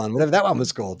last one, whatever that one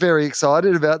was called. Very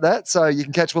excited about that. So you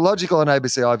can catch Willogical on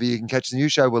ABC Ivy. You can catch the new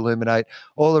show Illuminate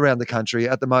all around the country.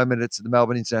 At the moment, it's at the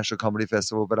Melbourne International Comedy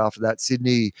Festival, but after that,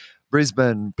 Sydney,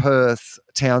 Brisbane, Perth,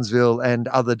 Townsville, and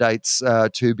other dates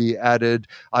to be added.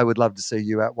 I would love to see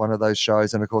you at one of those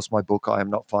shows. And of course, my book, I Am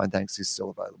Not Fine, Thanks, is still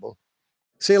available.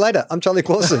 See you later. I'm Charlie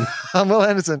Clausen. I'm Will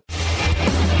Anderson.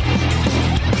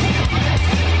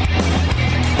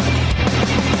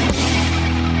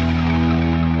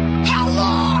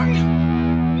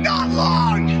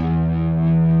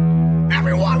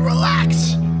 Everyone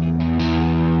relax.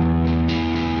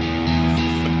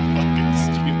 Fucking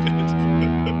stupid.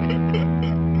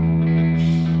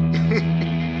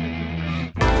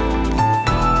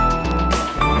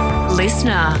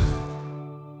 Listener.